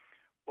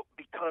 Well,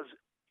 because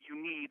you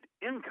need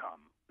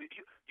income.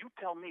 You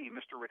tell me,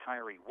 Mr.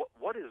 Retiree,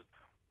 why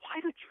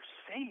did you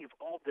save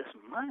all this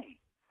money?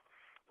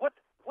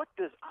 What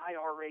does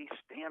IRA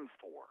stand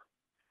for?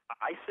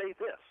 I say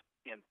this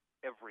in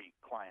every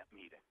client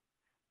meeting.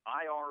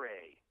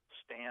 IRA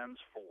stands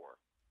for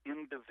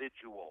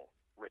Individual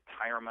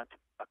Retirement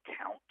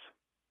Account.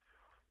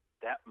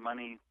 That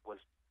money was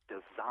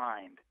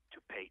designed to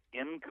pay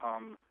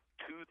income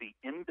to the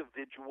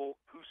individual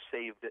who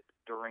saved it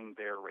during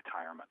their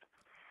retirement.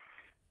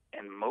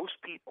 And most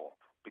people,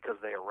 because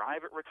they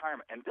arrive at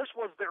retirement, and this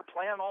was their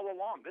plan all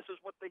along. This is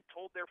what they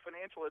told their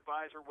financial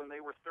advisor when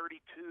they were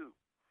 32.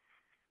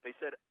 They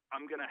said,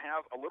 I'm going to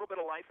have a little bit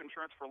of life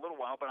insurance for a little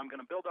while, but I'm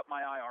going to build up my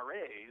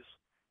IRAs,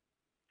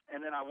 and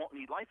then I won't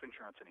need life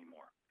insurance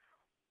anymore.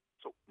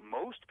 So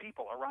most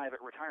people arrive at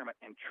retirement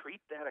and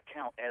treat that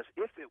account as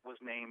if it was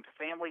named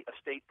Family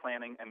Estate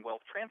Planning and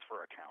Wealth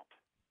Transfer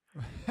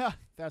Account.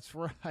 That's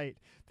right.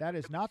 That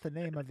is not the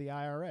name of the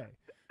IRA.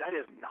 That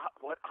is not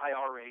what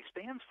IRA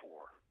stands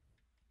for.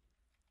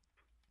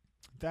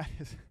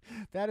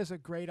 That is a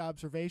great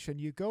observation.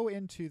 You go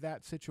into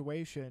that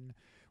situation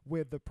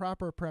with the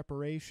proper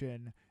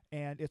preparation,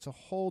 and it's a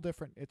whole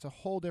different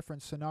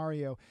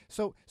scenario.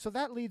 So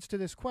that leads to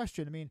this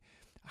question. I mean,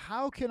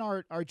 how can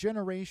our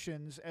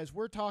generations, as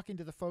we're talking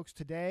to the folks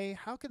today,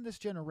 how can this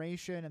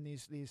generation and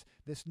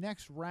this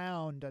next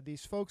round,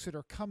 these folks that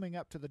are coming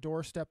up to the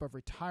doorstep of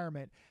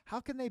retirement,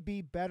 how can they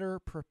be better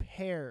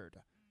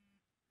prepared?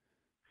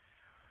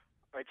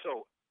 Right.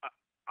 So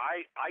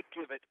I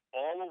give it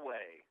all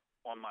away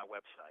on my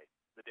website,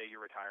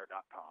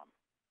 thedayouretire.com.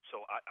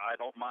 So I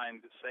don't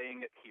mind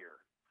saying it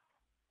here.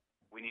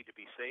 We need to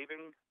be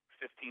saving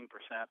 15%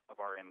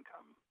 of our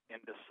income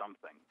into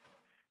something.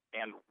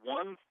 And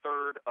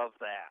 1/3 of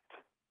that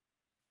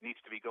needs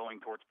to be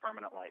going towards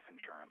permanent life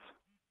insurance.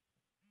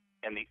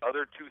 And the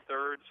other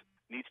 2/3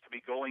 needs to be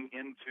going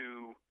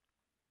into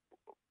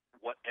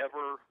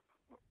whatever,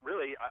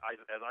 really,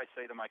 as I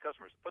say to my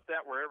customers, put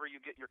that wherever you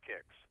get your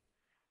kicks.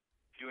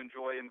 If you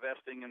enjoy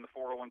investing in the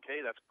 401k,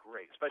 that's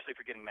great, especially if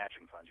you're getting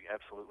matching funds. You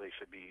absolutely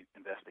should be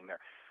investing there.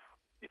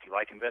 If you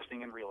like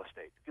investing in real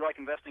estate, if you like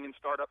investing in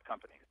startup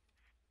companies,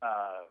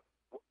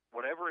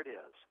 whatever it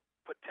is,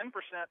 put 10%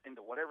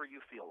 into whatever you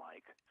feel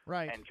like,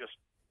 right, and just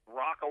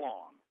rock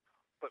along.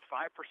 Put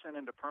 5%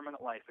 into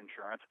permanent life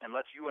insurance, and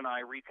let's you and I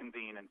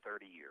reconvene in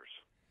 30 years.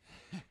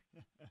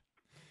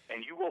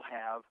 And you will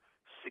have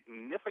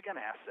significant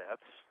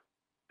assets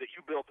that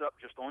you built up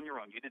just on your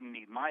own. You didn't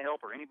need my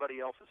help or anybody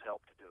else's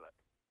help to do it.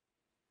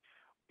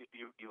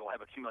 You will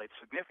have accumulated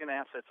significant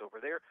assets over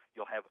there.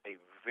 You'll have a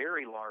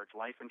very large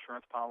life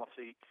insurance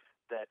policy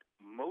that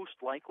most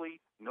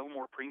likely no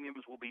more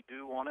premiums will be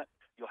due on it.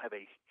 You'll have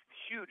a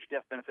huge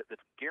death benefit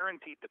that's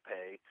guaranteed to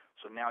pay.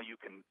 So now you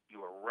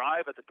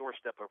arrive at the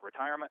doorstep of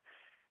retirement,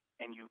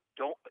 and you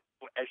don't,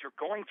 as you're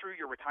going through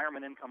your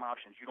retirement income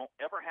options, you don't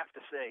ever have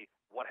to say,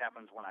 what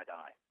happens when I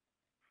die?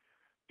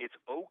 It's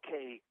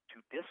okay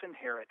to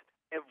disinherit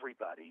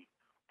everybody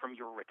from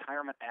your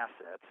retirement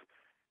assets.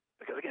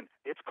 Because, again,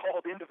 it's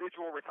called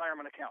individual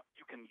retirement account.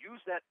 You can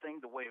use that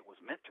thing the way it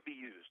was meant to be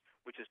used,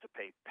 which is to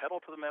pay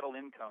pedal-to-the-metal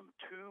income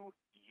to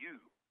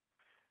you.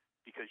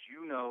 Because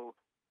you know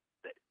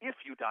that if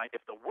you die,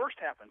 if the worst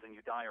happens and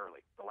you die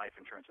early, the life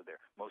insurance is there.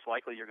 Most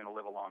likely you're going to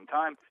live a long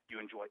time. You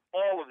enjoy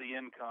all of the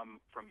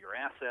income from your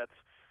assets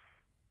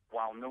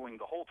while knowing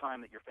the whole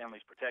time that your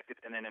family's protected,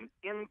 and then an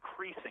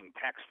increasing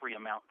tax-free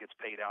amount gets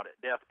paid out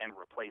at death and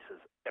replaces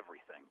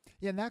everything.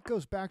 Yeah, and that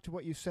goes back to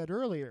what you said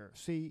earlier.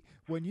 See,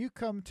 when you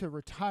come to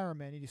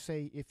retirement and you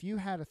say, if you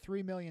had a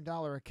 $3 million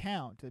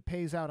account that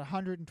pays out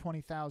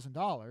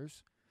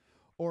 $120,000,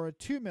 or a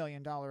 $2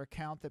 million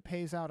account that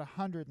pays out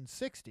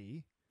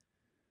 $160.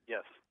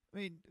 Yes. I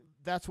mean,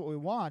 that's what we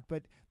want.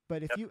 But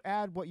if you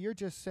add what you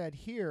just said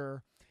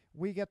here,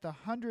 we get the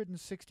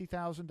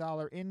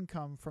 $160,000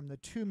 income from the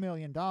 $2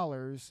 million.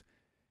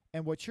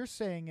 And what you're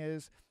saying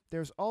is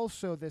there's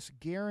also this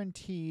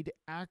guaranteed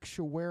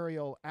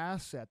actuarial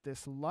asset,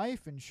 this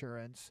life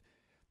insurance,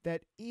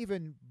 that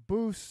even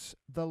boosts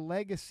the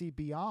legacy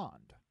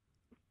beyond.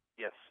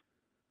 Yes.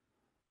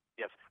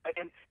 Yes.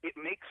 And it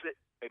makes it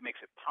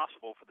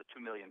possible for the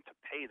 $2 million to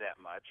pay that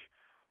much.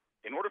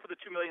 In order for the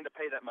 $2 million to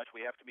pay that much,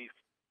 we have to be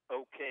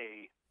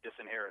okay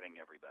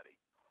disinheriting everybody.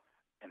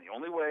 And the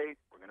only way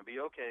we're going to be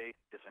okay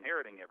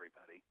disinheriting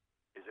everybody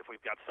is if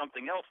we've got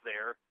something else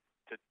there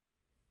to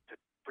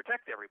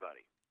protect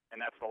everybody, and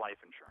that's the life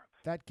insurance.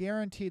 That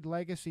guaranteed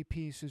legacy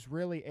piece is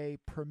really a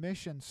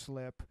permission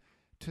slip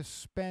to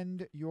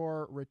spend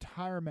your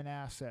retirement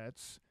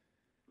assets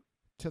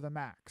to the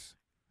max,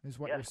 is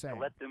what you're saying.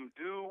 To let them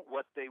do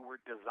what they were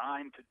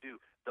designed to do.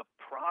 The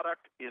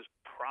product is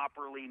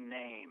properly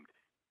named.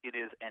 It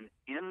is an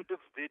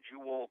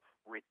individual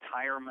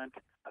retirement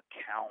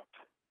account.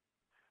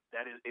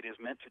 It is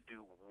meant to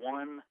do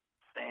one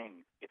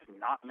thing. It's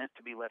not meant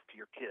to be left to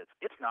your kids.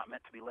 It's not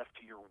meant to be left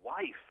to your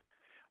wife.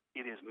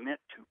 It is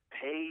meant to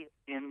pay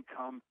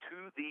income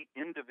to the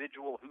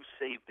individual who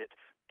saved it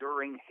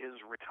during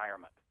his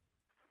retirement.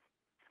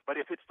 But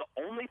if it's the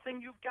only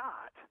thing you've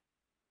got,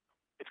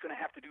 it's going to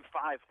have to do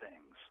 5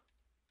 things.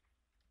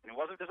 And it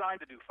wasn't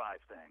designed to do 5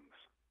 things.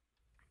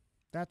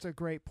 That's a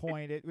great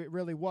point. It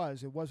really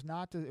was. It was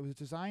not. It was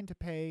designed to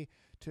pay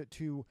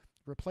to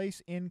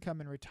replace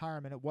income in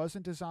retirement. It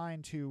wasn't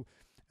designed to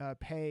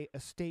pay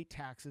estate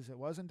taxes. It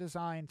wasn't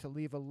designed to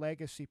leave a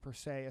legacy per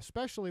se.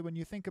 Especially when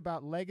you think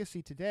about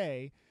legacy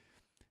today,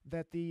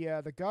 that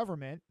the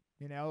government,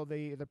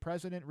 the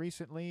president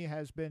recently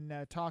has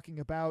been talking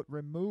about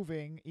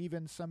removing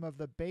even some of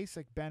the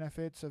basic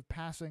benefits of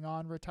passing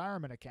on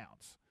retirement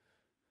accounts.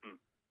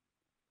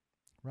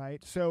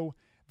 Right. So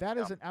that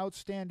is an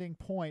outstanding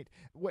point.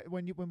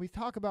 When we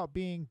talk about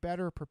being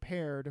better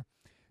prepared,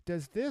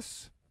 does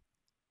this?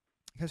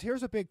 Because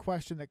here's a big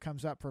question that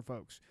comes up for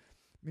folks.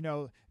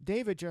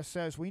 David just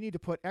says we need to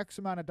put X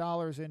amount of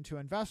dollars into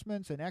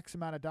investments and X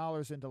amount of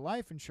dollars into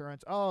life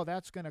insurance. Oh,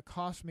 that's going to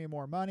cost me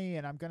more money,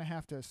 and I'm going to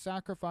have to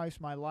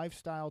sacrifice my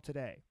lifestyle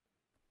today.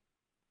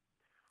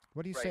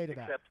 What do you say to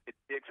that?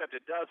 Except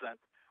it doesn't,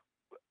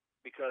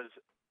 because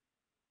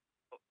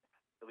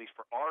at least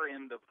for our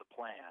end of the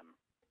plan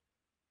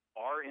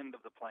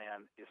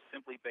is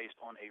simply based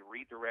on a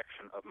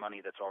redirection of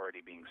money that's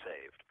already being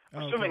saved,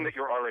 assuming that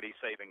you're already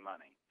saving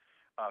money.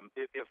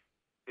 If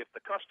the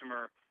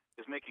customer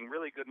is making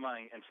really good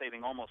money and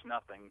saving almost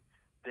nothing,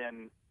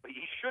 then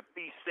he should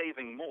be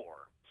saving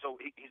more. So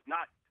he's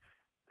not.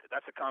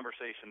 That's a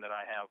conversation that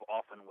I have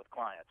often with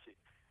clients.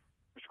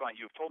 Mr. Client,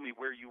 you've told me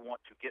where you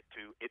want to get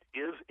to. It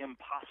is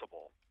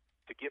impossible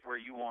to get where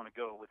you want to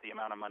go with the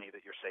amount of money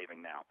that you're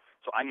saving now.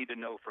 So I need to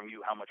know from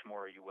you, how much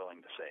more are you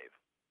willing to save?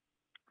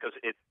 Because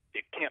it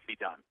can't be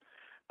done.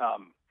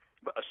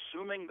 But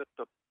assuming that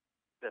the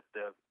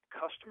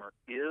customer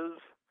is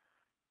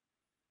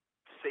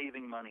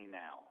saving money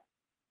now,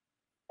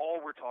 all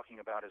we're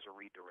talking about is a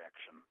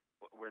redirection.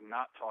 We're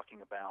not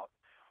talking about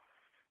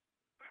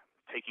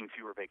taking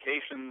fewer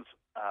vacations,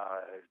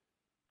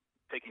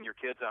 taking your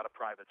kids out of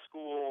private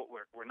school.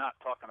 We're not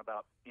talking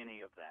about any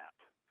of that.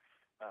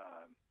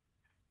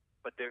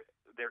 But there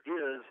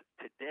is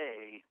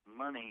today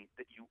money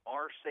that you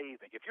are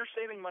saving. If you're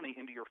saving money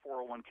into your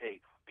 401k,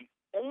 the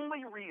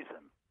only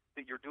reason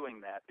that you're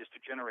doing that is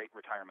to generate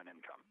retirement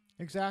income.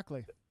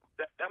 Exactly.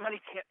 That money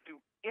can't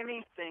do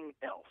anything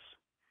else.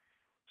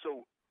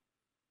 So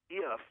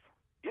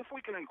if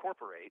we can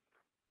incorporate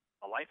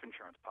a life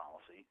insurance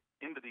policy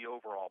into the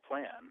overall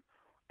plan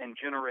and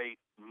generate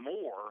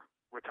more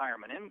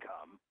retirement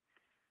income,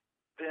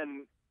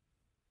 then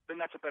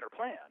that's a better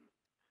plan.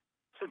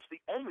 Since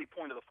the only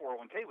point of the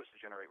 401k was to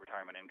generate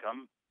retirement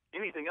income,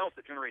 anything else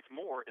that generates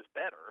more is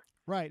better.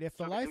 Right. If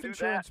the life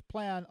insurance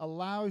plan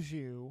allows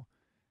you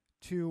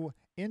to,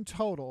 in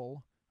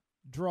total,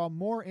 draw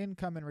more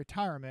income in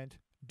retirement,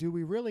 do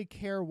we really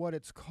care what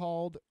it's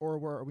called, or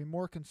are we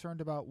more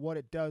concerned about what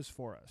it does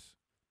for us?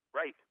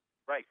 Right.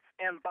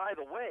 And by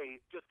the way,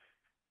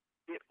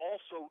 it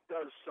also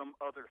does some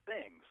other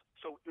things.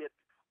 So it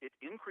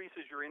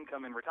increases your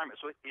income in retirement.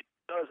 So it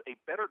does a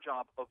better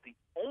job of the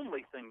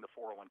only thing the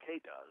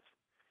 401k does,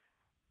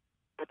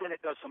 but then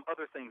it does some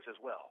other things as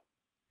well.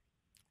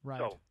 Right.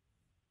 So,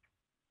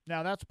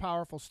 now, that's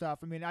powerful stuff.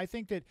 I mean, I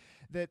think that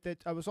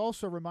I was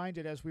also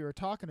reminded as we were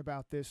talking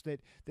about this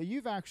that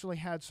you've actually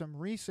had some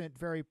recent,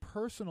 very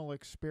personal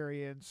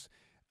experience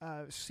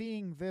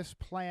seeing this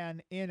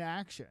plan in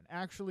action,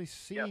 actually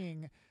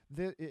seeing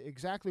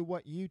exactly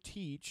what you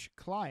teach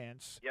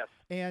clients. Yes.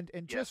 And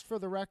just for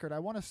the record, I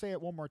want to say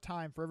it one more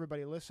time for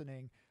everybody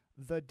listening.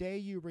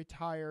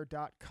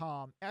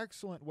 thedayouretire.com.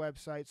 Excellent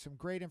website, some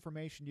great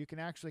information. You can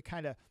actually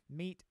kind of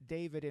meet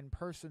David in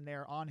person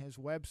there on his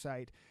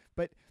website.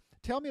 But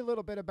tell me a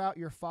little bit about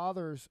your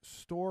father's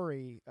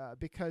story,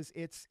 because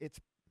it's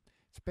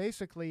It's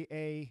basically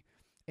a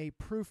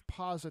proof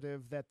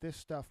positive that this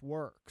stuff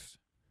works.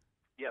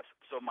 Yes.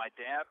 So my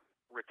dad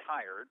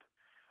retired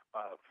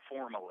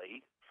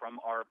formally from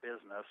our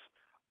business.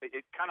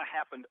 It kind of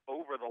happened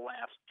over the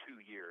last 2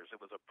 years.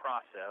 It was a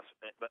process,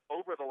 but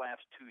over the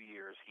last 2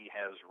 years, he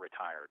has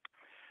retired.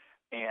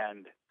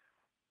 And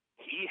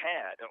he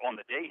had, on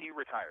the day he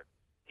retired,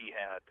 he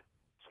had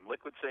some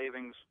liquid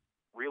savings,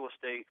 real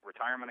estate,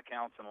 retirement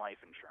accounts, and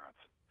life insurance.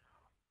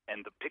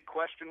 And the big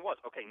question was,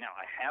 okay, now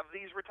I have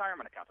these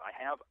retirement accounts. I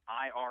have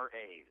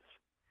IRAs.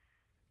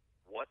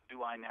 What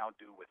do I now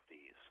do with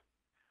these?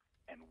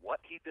 And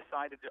what he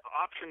decided,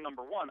 option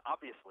number one,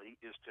 obviously,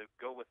 is to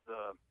go with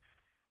the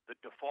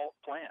default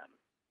plan,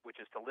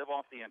 which is to live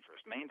off the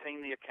interest,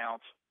 maintain the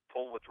accounts,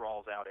 pull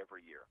withdrawals out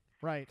every year.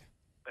 Right.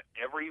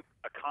 Every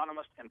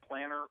economist and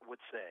planner would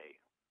say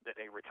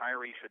that a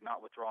retiree should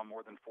not withdraw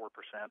more than 4%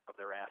 of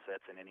their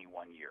assets in any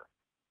 1 year.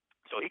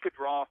 So he could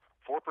draw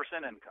 4%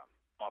 income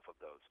off of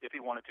those if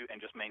he wanted to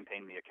and just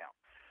maintain the account.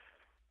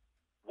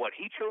 What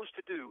he chose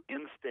to do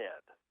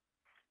instead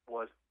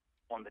was,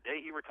 on the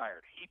day he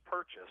retired, he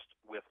purchased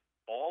with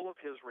all of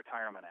his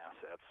retirement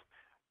assets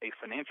a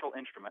financial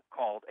instrument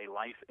called a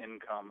life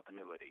income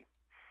annuity,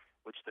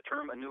 which the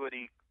term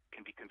annuity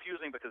can be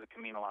confusing because it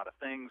can mean a lot of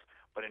things,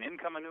 but an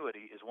income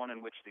annuity is one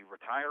in which the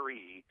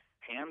retiree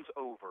hands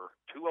over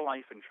to a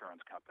life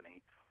insurance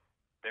company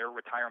their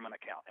retirement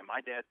account. And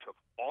my dad took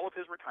all of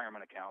his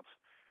retirement accounts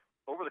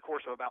over the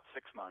course of about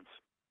 6 months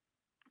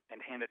and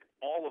handed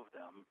all of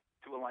them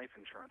to a life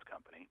insurance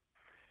company.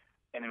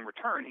 And in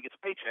return, he gets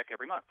a paycheck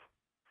every month.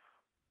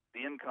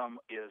 The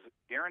income is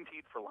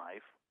guaranteed for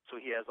life, so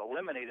he has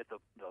eliminated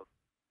the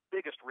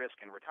biggest risk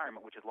in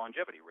retirement, which is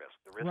longevity risk,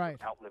 the risk Right.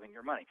 of outliving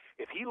your money.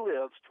 If he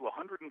lives to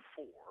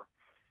 104,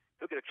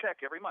 he'll get a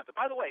check every month. And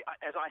by the way,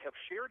 as I have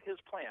shared his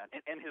plan,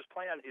 and his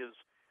plan is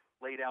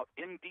laid out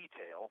in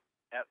detail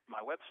at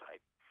my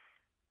website,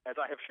 as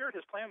I have shared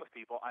his plan with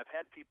people, I've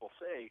had people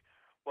say,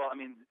 well, I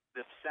mean,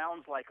 this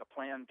sounds like a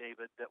plan,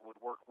 David, that would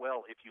work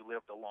well if you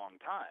lived a long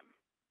time.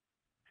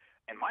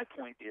 And my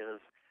point is,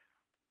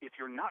 if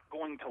you're not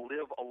going to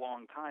live a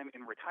long time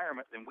in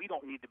retirement, then we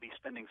don't need to be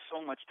spending so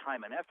much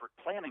time and effort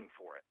planning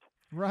for it.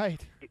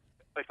 Right.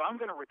 If I'm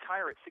going to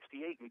retire at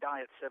 68 and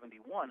die at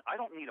 71, I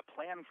don't need a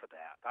plan for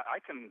that. I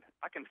can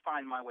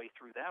find my way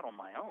through that on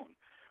my own.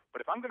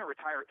 But if I'm going to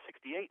retire at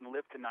 68 and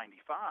live to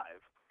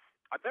 95,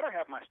 I better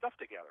have my stuff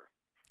together.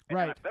 And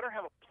Right. I better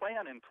have a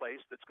plan in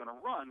place that's going to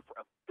run for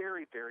a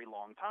very, very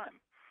long time.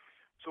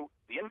 So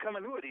the income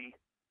annuity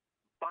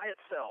by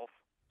itself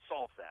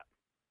solves that.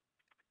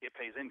 It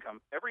pays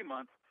income every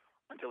month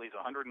until he's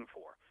 104.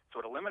 So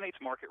it eliminates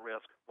market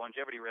risk,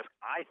 longevity risk.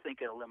 I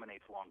think it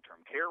eliminates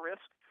long-term care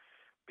risk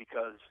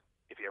because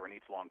if he ever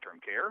needs long-term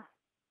care,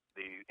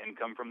 the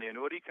income from the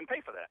annuity can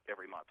pay for that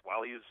every month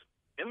while he's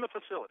in the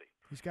facility.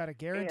 He's got a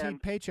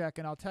guaranteed paycheck,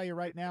 and I'll tell you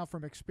right now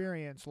from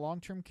experience,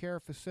 long-term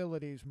care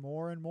facilities,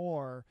 more and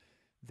more,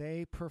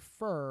 they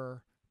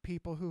prefer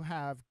people who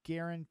have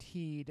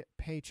guaranteed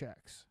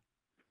paychecks.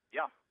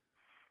 Yeah.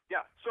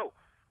 Yeah. So,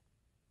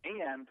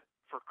 and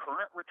for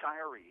current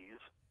retirees,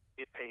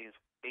 it pays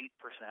 8%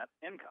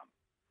 income.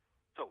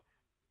 So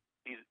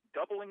he's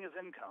doubling his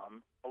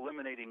income,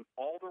 eliminating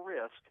all the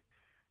risk,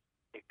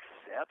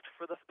 except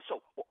for the.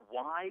 So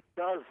why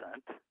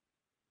doesn't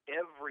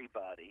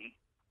everybody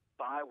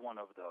buy one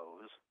of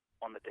those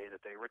on the day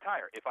that they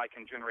retire? If I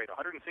can generate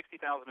 $160,000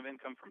 of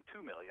income from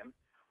 $2 million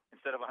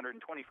instead of $120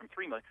 from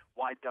 $3 million,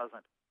 why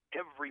doesn't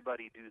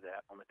everybody do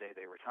that on the day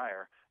they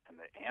retire? And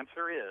the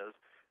answer is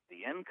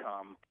the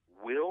income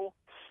will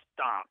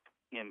stop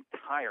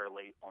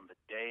entirely on the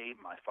day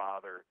my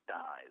father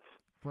dies.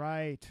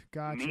 Right.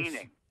 Gotcha.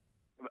 Meaning,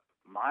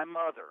 my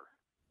mother,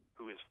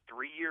 who is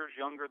 3 years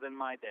younger than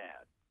my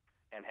dad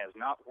and has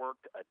not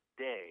worked a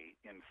day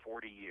in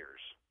 40 years,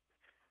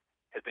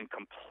 has been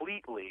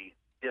completely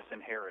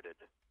disinherited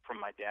from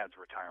my dad's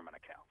retirement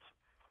accounts.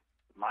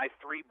 My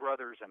 3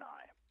 brothers and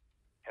I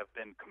have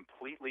been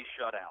completely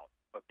shut out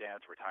of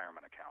dad's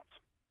retirement accounts.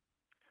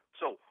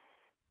 So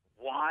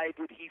why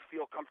did he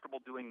feel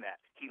comfortable doing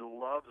that? He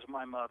loves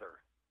my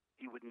mother.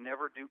 He would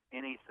never do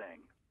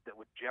anything that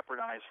would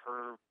jeopardize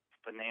her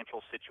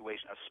financial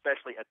situation,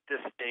 especially at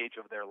this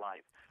stage of their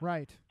life.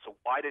 Right. So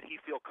why did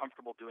he feel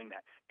comfortable doing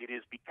that? It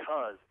is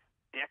because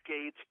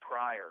decades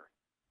prior,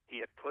 he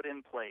had put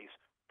in place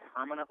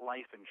permanent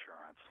life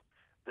insurance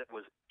that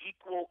was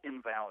equal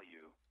in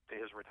value to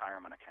his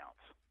retirement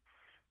accounts.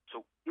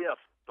 So if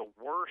the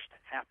worst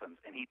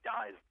happens and he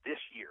dies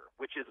this year,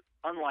 which is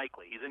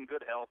unlikely, he's in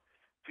good health,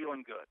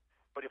 feeling good,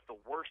 but if the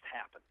worst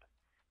happened,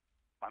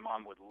 my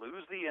mom would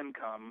lose the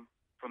income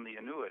from the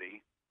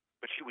annuity,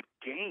 but she would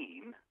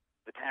gain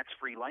the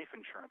tax-free life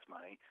insurance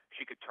money.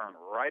 She could turn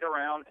right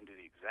around and do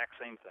the exact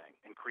same thing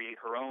and create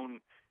her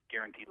own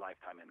guaranteed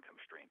lifetime income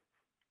stream.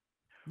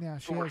 Yeah,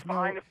 she So has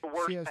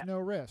no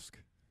risk.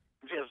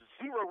 She has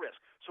zero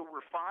risk. So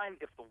we're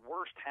fine if the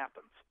worst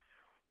happens.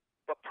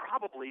 but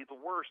probably the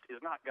worst is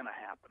not going to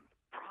happen.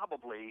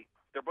 Probably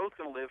they're both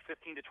going to live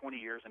 15 to 20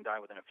 years and die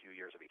within a few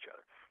years of each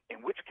other, in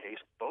which case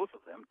both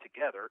of them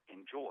together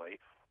enjoy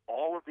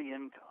all of the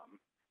income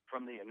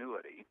from the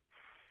annuity,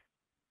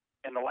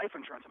 and the life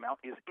insurance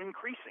amount is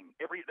increasing.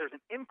 There's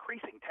an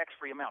increasing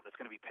tax-free amount that's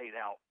going to be paid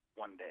out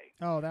one day.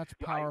 Oh, that's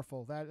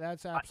powerful.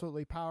 That's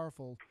absolutely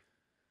powerful.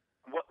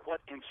 What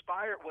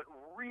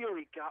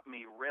really got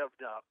me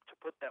revved up to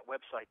put that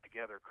website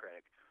together,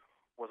 Craig,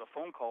 was a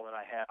phone call that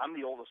I had. I'm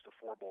the oldest of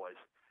four boys.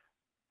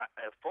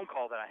 A phone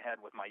call that I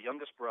had with my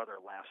youngest brother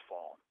last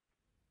fall,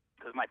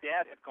 because my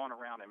dad had gone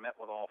around and met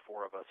with all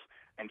four of us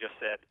and just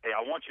said, "Hey,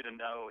 I want you to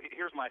know,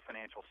 here's my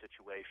financial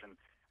situation.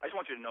 I just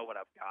want you to know what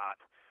I've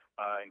got.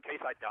 In case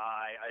I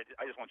die,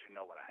 I just want you to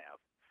know what I have."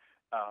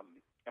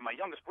 And my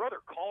youngest brother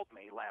called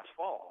me last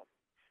fall.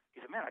 He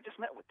said, "Man, I just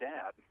met with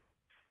Dad."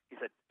 He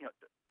said,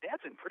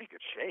 "Dad's in pretty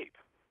good shape."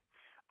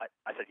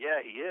 I said,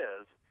 "Yeah, he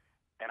is."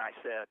 And I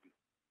said,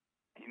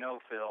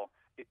 Phil,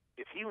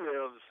 if he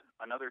lives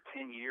another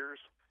 10 years,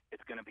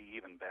 it's going to be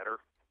even better.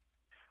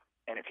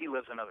 And if he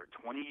lives another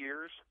 20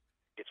 years,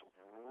 it's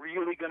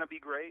really going to be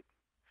great.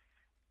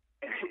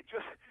 And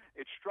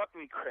it struck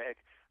me, Craig.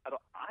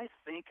 I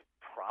think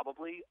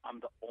probably I'm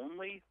the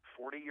only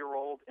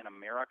 40-year-old in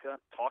America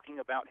talking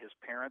about his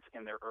parents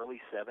in their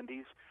early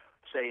 70s,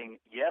 saying,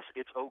 yes,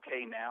 it's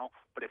okay now,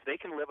 but if they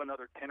can live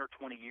another 10 or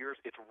 20 years,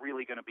 it's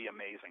really going to be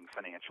amazing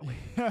financially.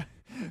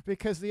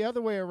 Because the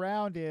other way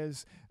around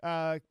is,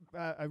 I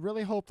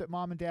really hope that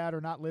Mom and Dad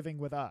are not living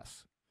with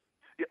us.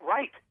 Yeah,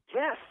 right,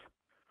 yes.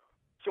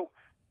 So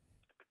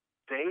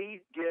they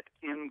get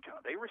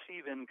income. They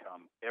receive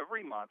income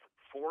every month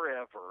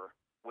forever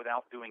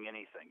without doing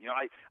anything.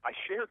 I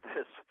shared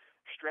this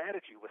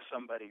strategy with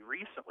somebody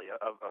recently,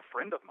 a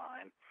friend of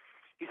mine.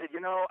 He said,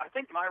 I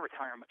think my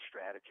retirement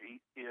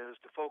strategy is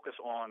to focus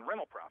on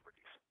rental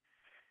properties.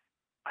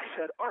 I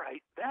said, all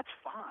right, that's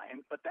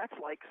fine, but that's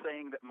like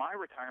saying that my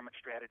retirement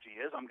strategy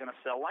is I'm going to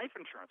sell life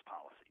insurance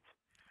policies.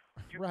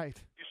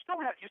 Right. You still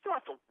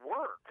have to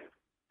work.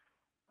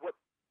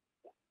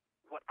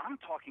 What I'm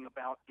talking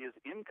about is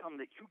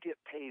income that you get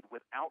paid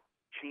without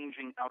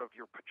changing out of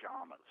your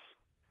pajamas.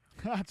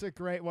 That's a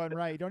great one,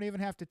 right? You don't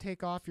even have to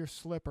take off your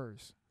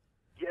slippers.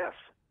 Yes.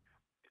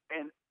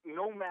 And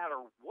no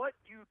matter what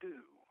you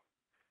do,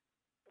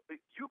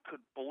 you could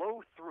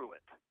blow through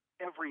it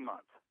every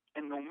month.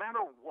 And no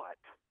matter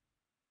what,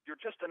 you're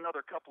just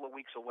another couple of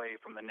weeks away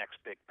from the next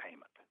big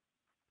payment.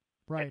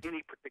 Right. At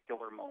any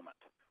particular moment.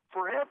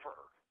 Forever.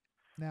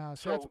 Now,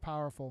 so that's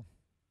powerful.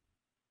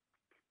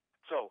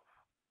 So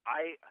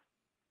I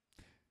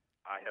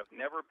have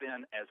never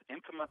been as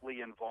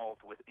intimately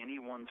involved with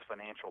anyone's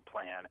financial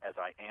plan as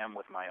I am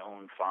with my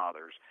own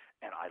father's.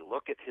 And I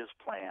look at his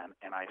plan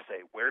and I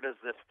say, where does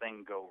this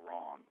thing go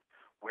wrong?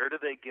 Where do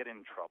they get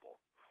in trouble?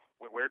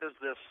 Where does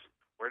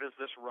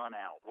this run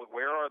out?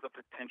 Where are the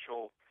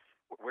potential?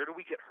 Where do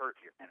we get hurt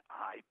here? And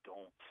I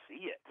don't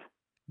see it.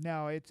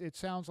 No, it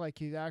sounds like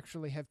you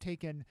actually have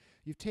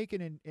you've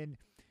taken and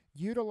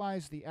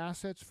utilized the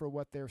assets for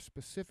what they're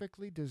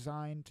specifically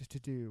designed to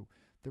do.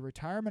 The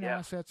retirement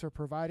assets are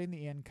providing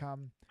the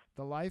income.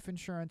 The life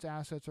insurance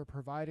assets are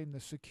providing the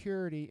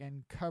security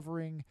and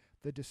covering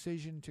the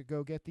decision to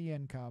go get the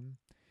income.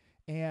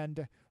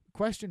 And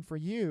question for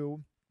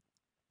you,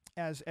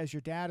 as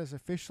your dad has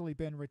officially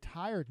been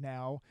retired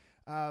now,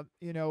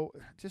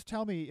 just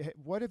tell me,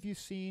 what have you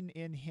seen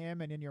in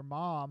him and in your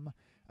mom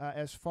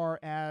as far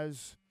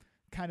as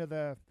kind of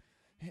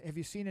have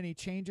you seen any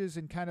changes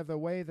in kind of the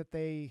way that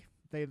they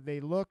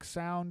look,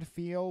 sound,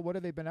 feel? What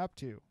have they been up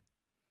to?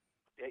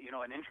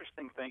 An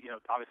interesting thing,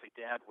 obviously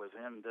Dad was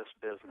in this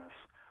business,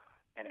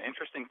 and an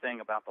interesting thing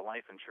about the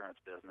life insurance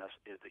business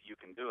is that you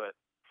can do it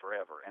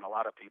forever, and a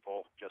lot of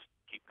people just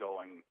keep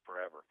going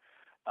forever.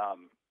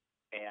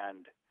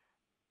 And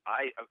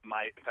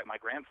in fact,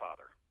 my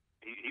grandfather,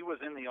 he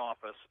was in the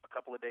office a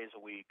couple of days a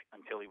week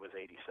until he was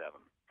 87.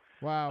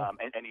 Wow.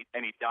 And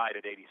he died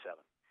at 87.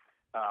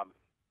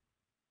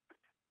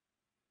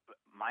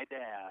 My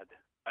dad,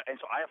 and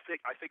so I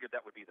figured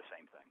that would be the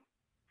same thing.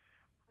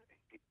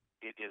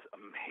 It is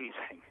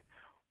amazing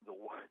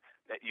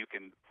that you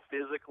can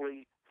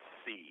physically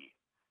see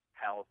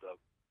how the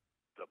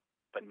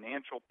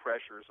financial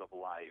pressures of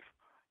life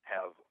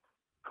have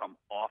come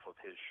off of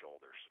his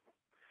shoulders.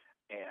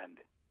 And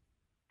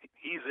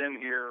he's in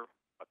here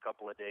a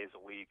couple of days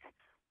a week,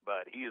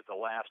 but he is the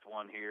last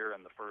one here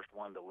and the first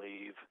one to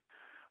leave.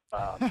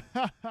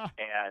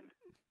 And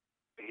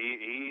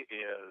he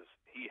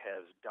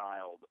has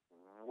dialed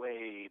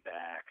way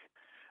back.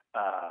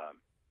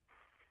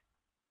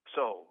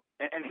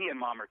 And he and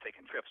Mom are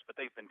taking trips, but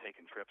they've been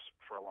taking trips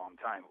for a long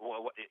time.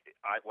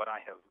 What I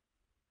have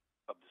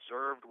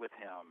observed with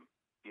him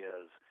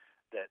is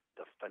that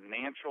the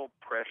financial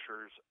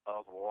pressures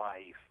of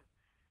life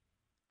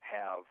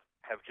have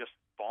just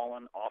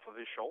fallen off of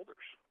his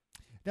shoulders.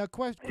 Now,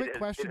 quick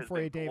question for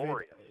you, David.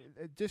 Glorious.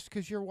 Just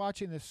because you're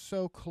watching this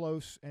so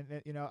close,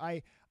 and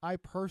I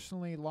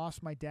personally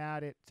lost my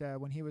dad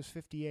when he was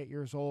 58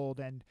 years old,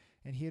 and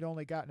he had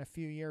only gotten a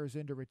few years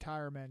into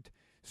retirement.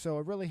 So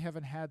I really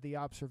haven't had the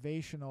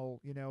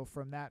observational,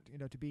 from that,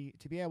 to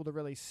be able to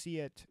really see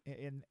it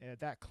in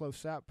that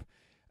close up.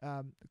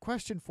 The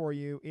question for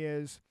you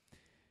is,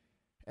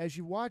 as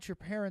you watch your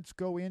parents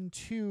go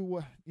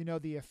into,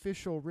 the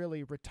official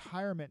really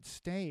retirement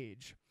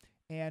stage,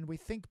 and we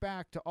think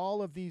back to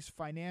all of these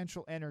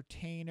financial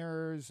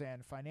entertainers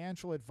and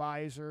financial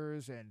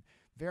advisors and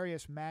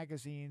various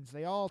magazines,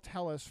 they all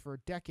tell us for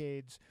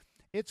decades,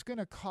 it's going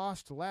to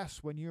cost less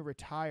when you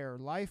retire.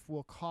 Life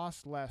will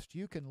cost less.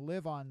 You can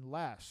live on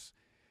less.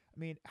 I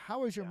mean,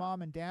 how is your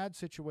mom and dad's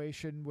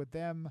situation with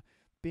them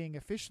being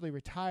officially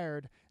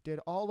retired? Did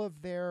all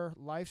of their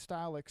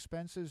lifestyle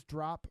expenses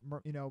drop,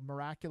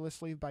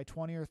 miraculously by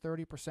 20 or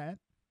 30%?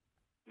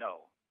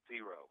 No,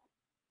 zero.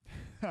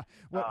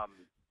 What?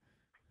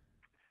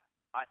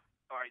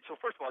 All right. So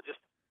first of all, just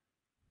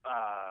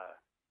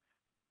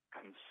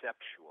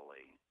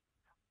conceptually,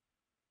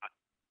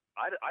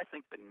 I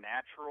think the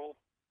natural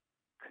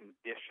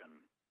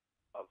condition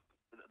of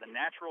the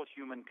natural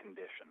human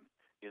condition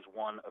is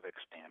one of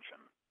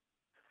expansion.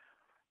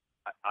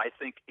 I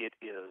think it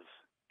is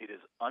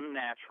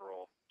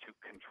unnatural to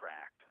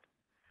contract.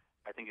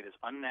 I think it is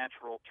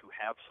unnatural to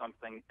have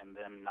something and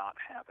then not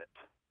have it.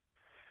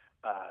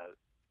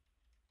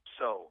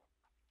 So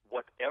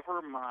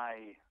whatever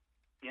my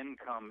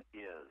income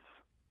is,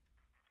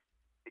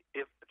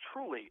 if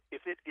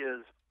it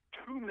is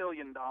 $2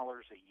 million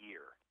a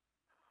year,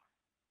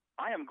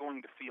 I am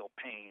going to feel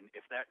pain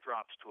if that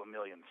drops to $1.7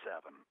 million.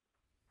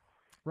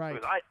 Right.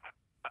 Because I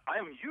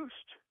am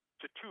used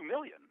to $2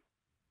 million.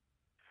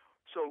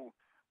 So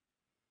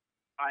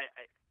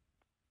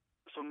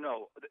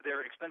no,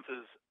 their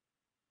expenses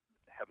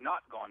have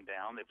not gone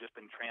down. They've just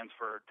been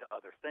transferred to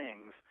other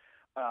things.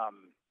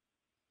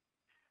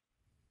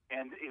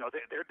 And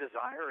their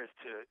desire is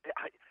to,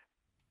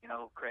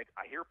 Kraig,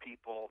 I hear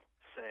people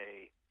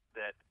say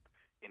that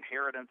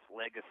inheritance,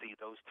 legacy,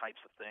 those types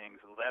of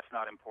things, well, that's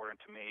not important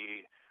to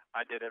me.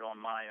 I did it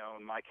on my own.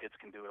 My kids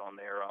can do it on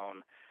their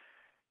own.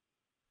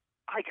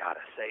 I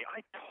gotta say, I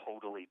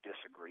totally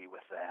disagree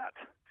with that.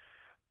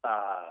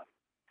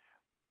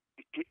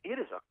 It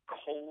is a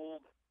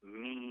cold,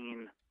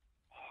 mean,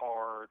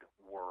 hard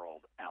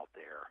world out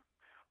there.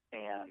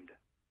 And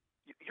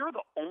you're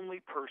the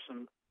only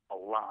person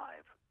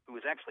alive who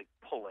is actually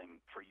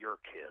pulling for your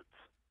kids.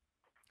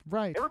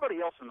 Right.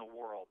 Everybody else in the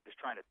world is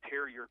trying to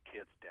tear your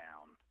kids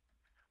down.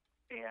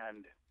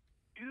 And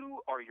you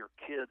are your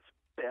kids'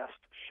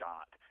 best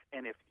shot.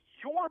 And if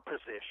your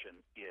position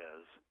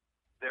is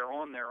they're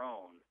on their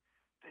own,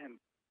 then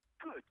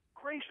good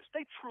gracious,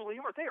 they truly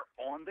are. They are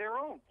on their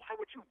own. Why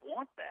would you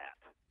want that?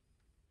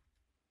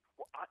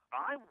 Well,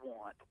 I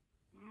want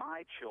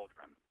my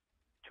children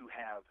to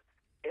have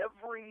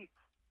every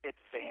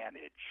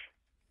advantage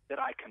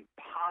that I can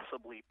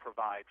possibly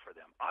provide for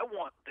them. I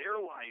want their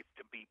life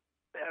to be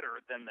better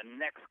than the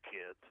next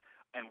kid's.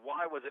 And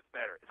why was it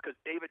better? It's because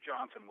David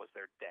Johnson was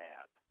their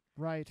dad.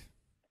 Right.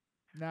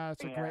 No,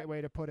 it's a great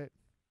way to put it.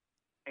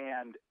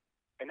 And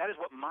that is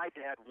what my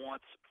dad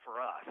wants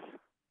for us.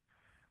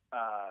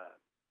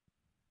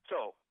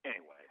 So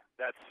anyway,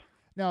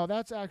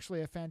 that's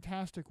actually a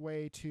fantastic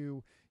way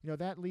to,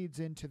 that leads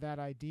into that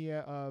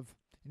idea of,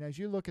 as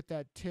you look at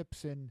that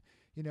tips and,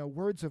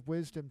 words of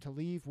wisdom to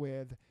leave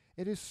with,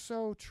 it is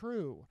so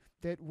true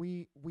that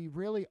we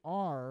really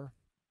are,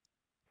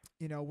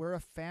 we're a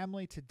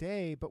family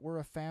today, but we're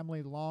a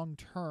family long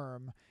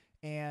term,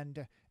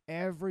 and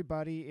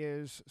everybody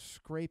is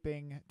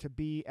scraping to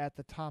be at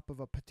the top of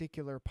a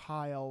particular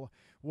pile,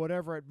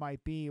 whatever it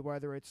might be,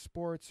 whether it's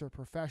sports or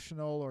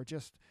professional or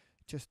just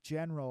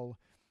general.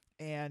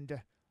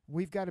 And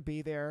we've got to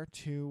be there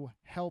to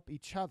help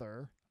each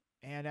other.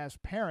 And as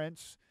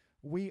parents,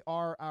 we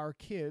are our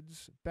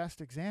kids'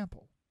 best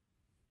example.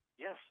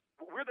 Yes,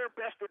 we're their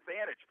best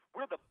advantage.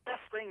 We're the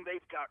best thing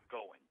they've got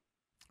going.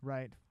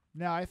 Right.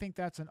 Now, I think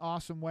that's an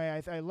awesome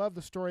way. I love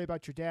the story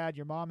about your dad,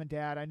 your mom and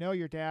dad. I know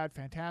your dad,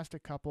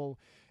 fantastic couple,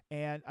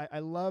 and I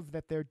love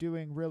that they're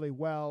doing really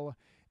well.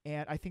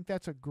 And I think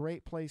that's a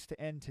great place to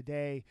end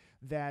today,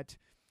 that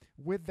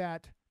with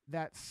that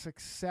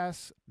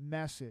success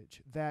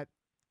message, that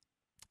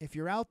if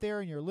you're out there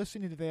and you're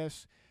listening to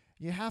this,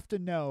 you have to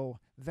know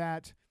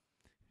that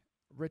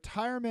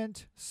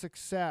retirement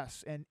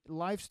success and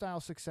lifestyle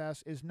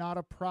success is not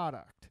a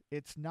product.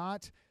 It's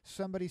not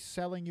somebody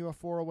selling you a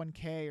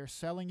 401k or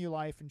selling you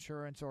life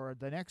insurance or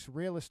the next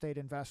real estate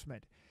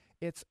investment.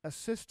 It's a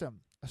system,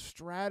 a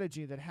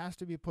strategy that has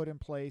to be put in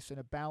place in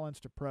a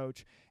balanced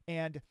approach.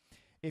 And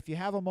if you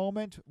have a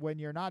moment when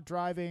you're not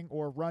driving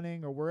or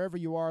running or wherever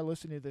you are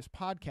listening to this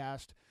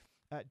podcast,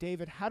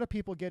 David, how do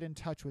people get in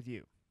touch with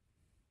you?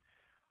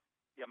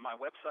 Yeah, my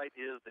website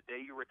is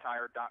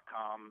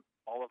thedayouretire.com.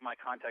 All of my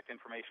contact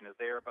information is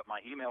there, but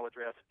my email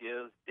address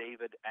is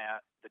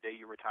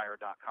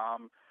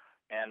david@thedayouretire.com.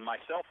 And my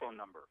cell phone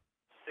number,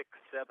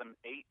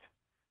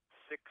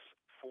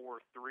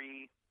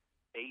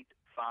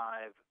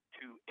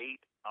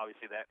 678-643-8528.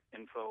 Obviously, that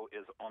info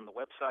is on the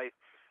website.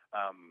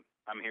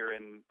 I'm here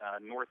in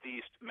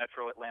northeast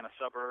metro Atlanta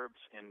suburbs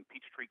in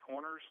Peachtree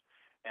Corners,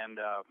 And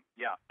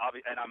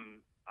and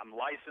I'm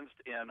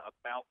licensed in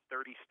about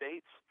 30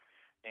 states,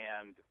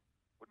 and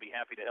would be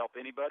happy to help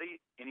anybody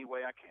any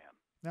way I can.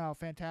 No,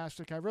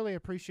 fantastic. I really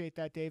appreciate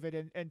that,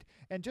 David. And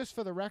just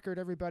for the record,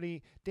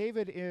 everybody,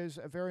 David is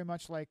very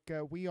much like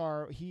we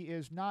are. He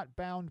is not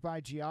bound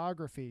by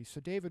geography. So,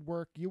 David,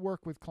 you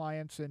work with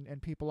clients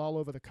and people all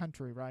over the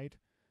country, right?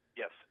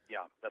 Yes,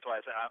 yeah. That's why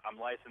I say I'm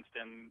licensed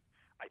in,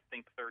 I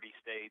think, 30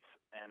 states,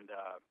 and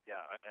I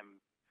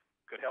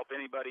could help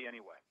anybody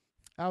anyway.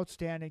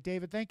 Outstanding.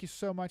 David, thank you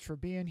so much for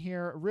being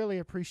here. Really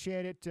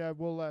appreciate it.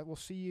 We'll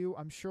see you,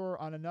 I'm sure,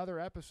 on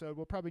another episode.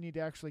 We'll probably need to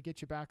actually get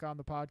you back on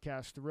the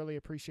podcast. Really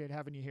appreciate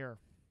having you here.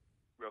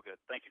 Real good.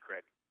 Thank you,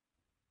 Kraig.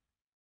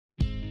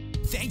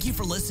 Thank you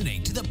for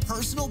listening to the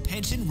Personal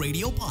Pension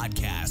Radio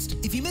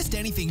Podcast. If you missed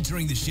anything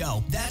during the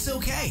show, that's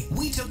okay.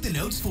 We took the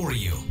notes for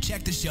you.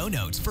 Check the show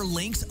notes for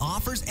links,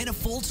 offers, and a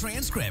full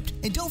transcript.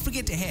 And don't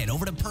forget to head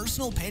over to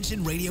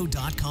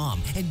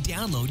personalpensionradio.com and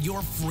download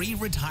your free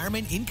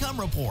retirement income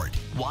report.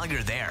 While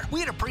you're there,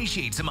 we'd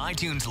appreciate some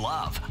iTunes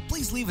love.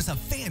 Please leave us a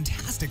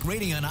fantastic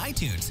rating on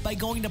iTunes by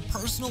going to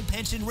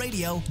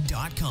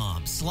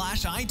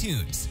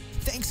personalpensionradio.com/iTunes.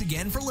 Thanks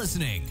again for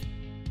listening.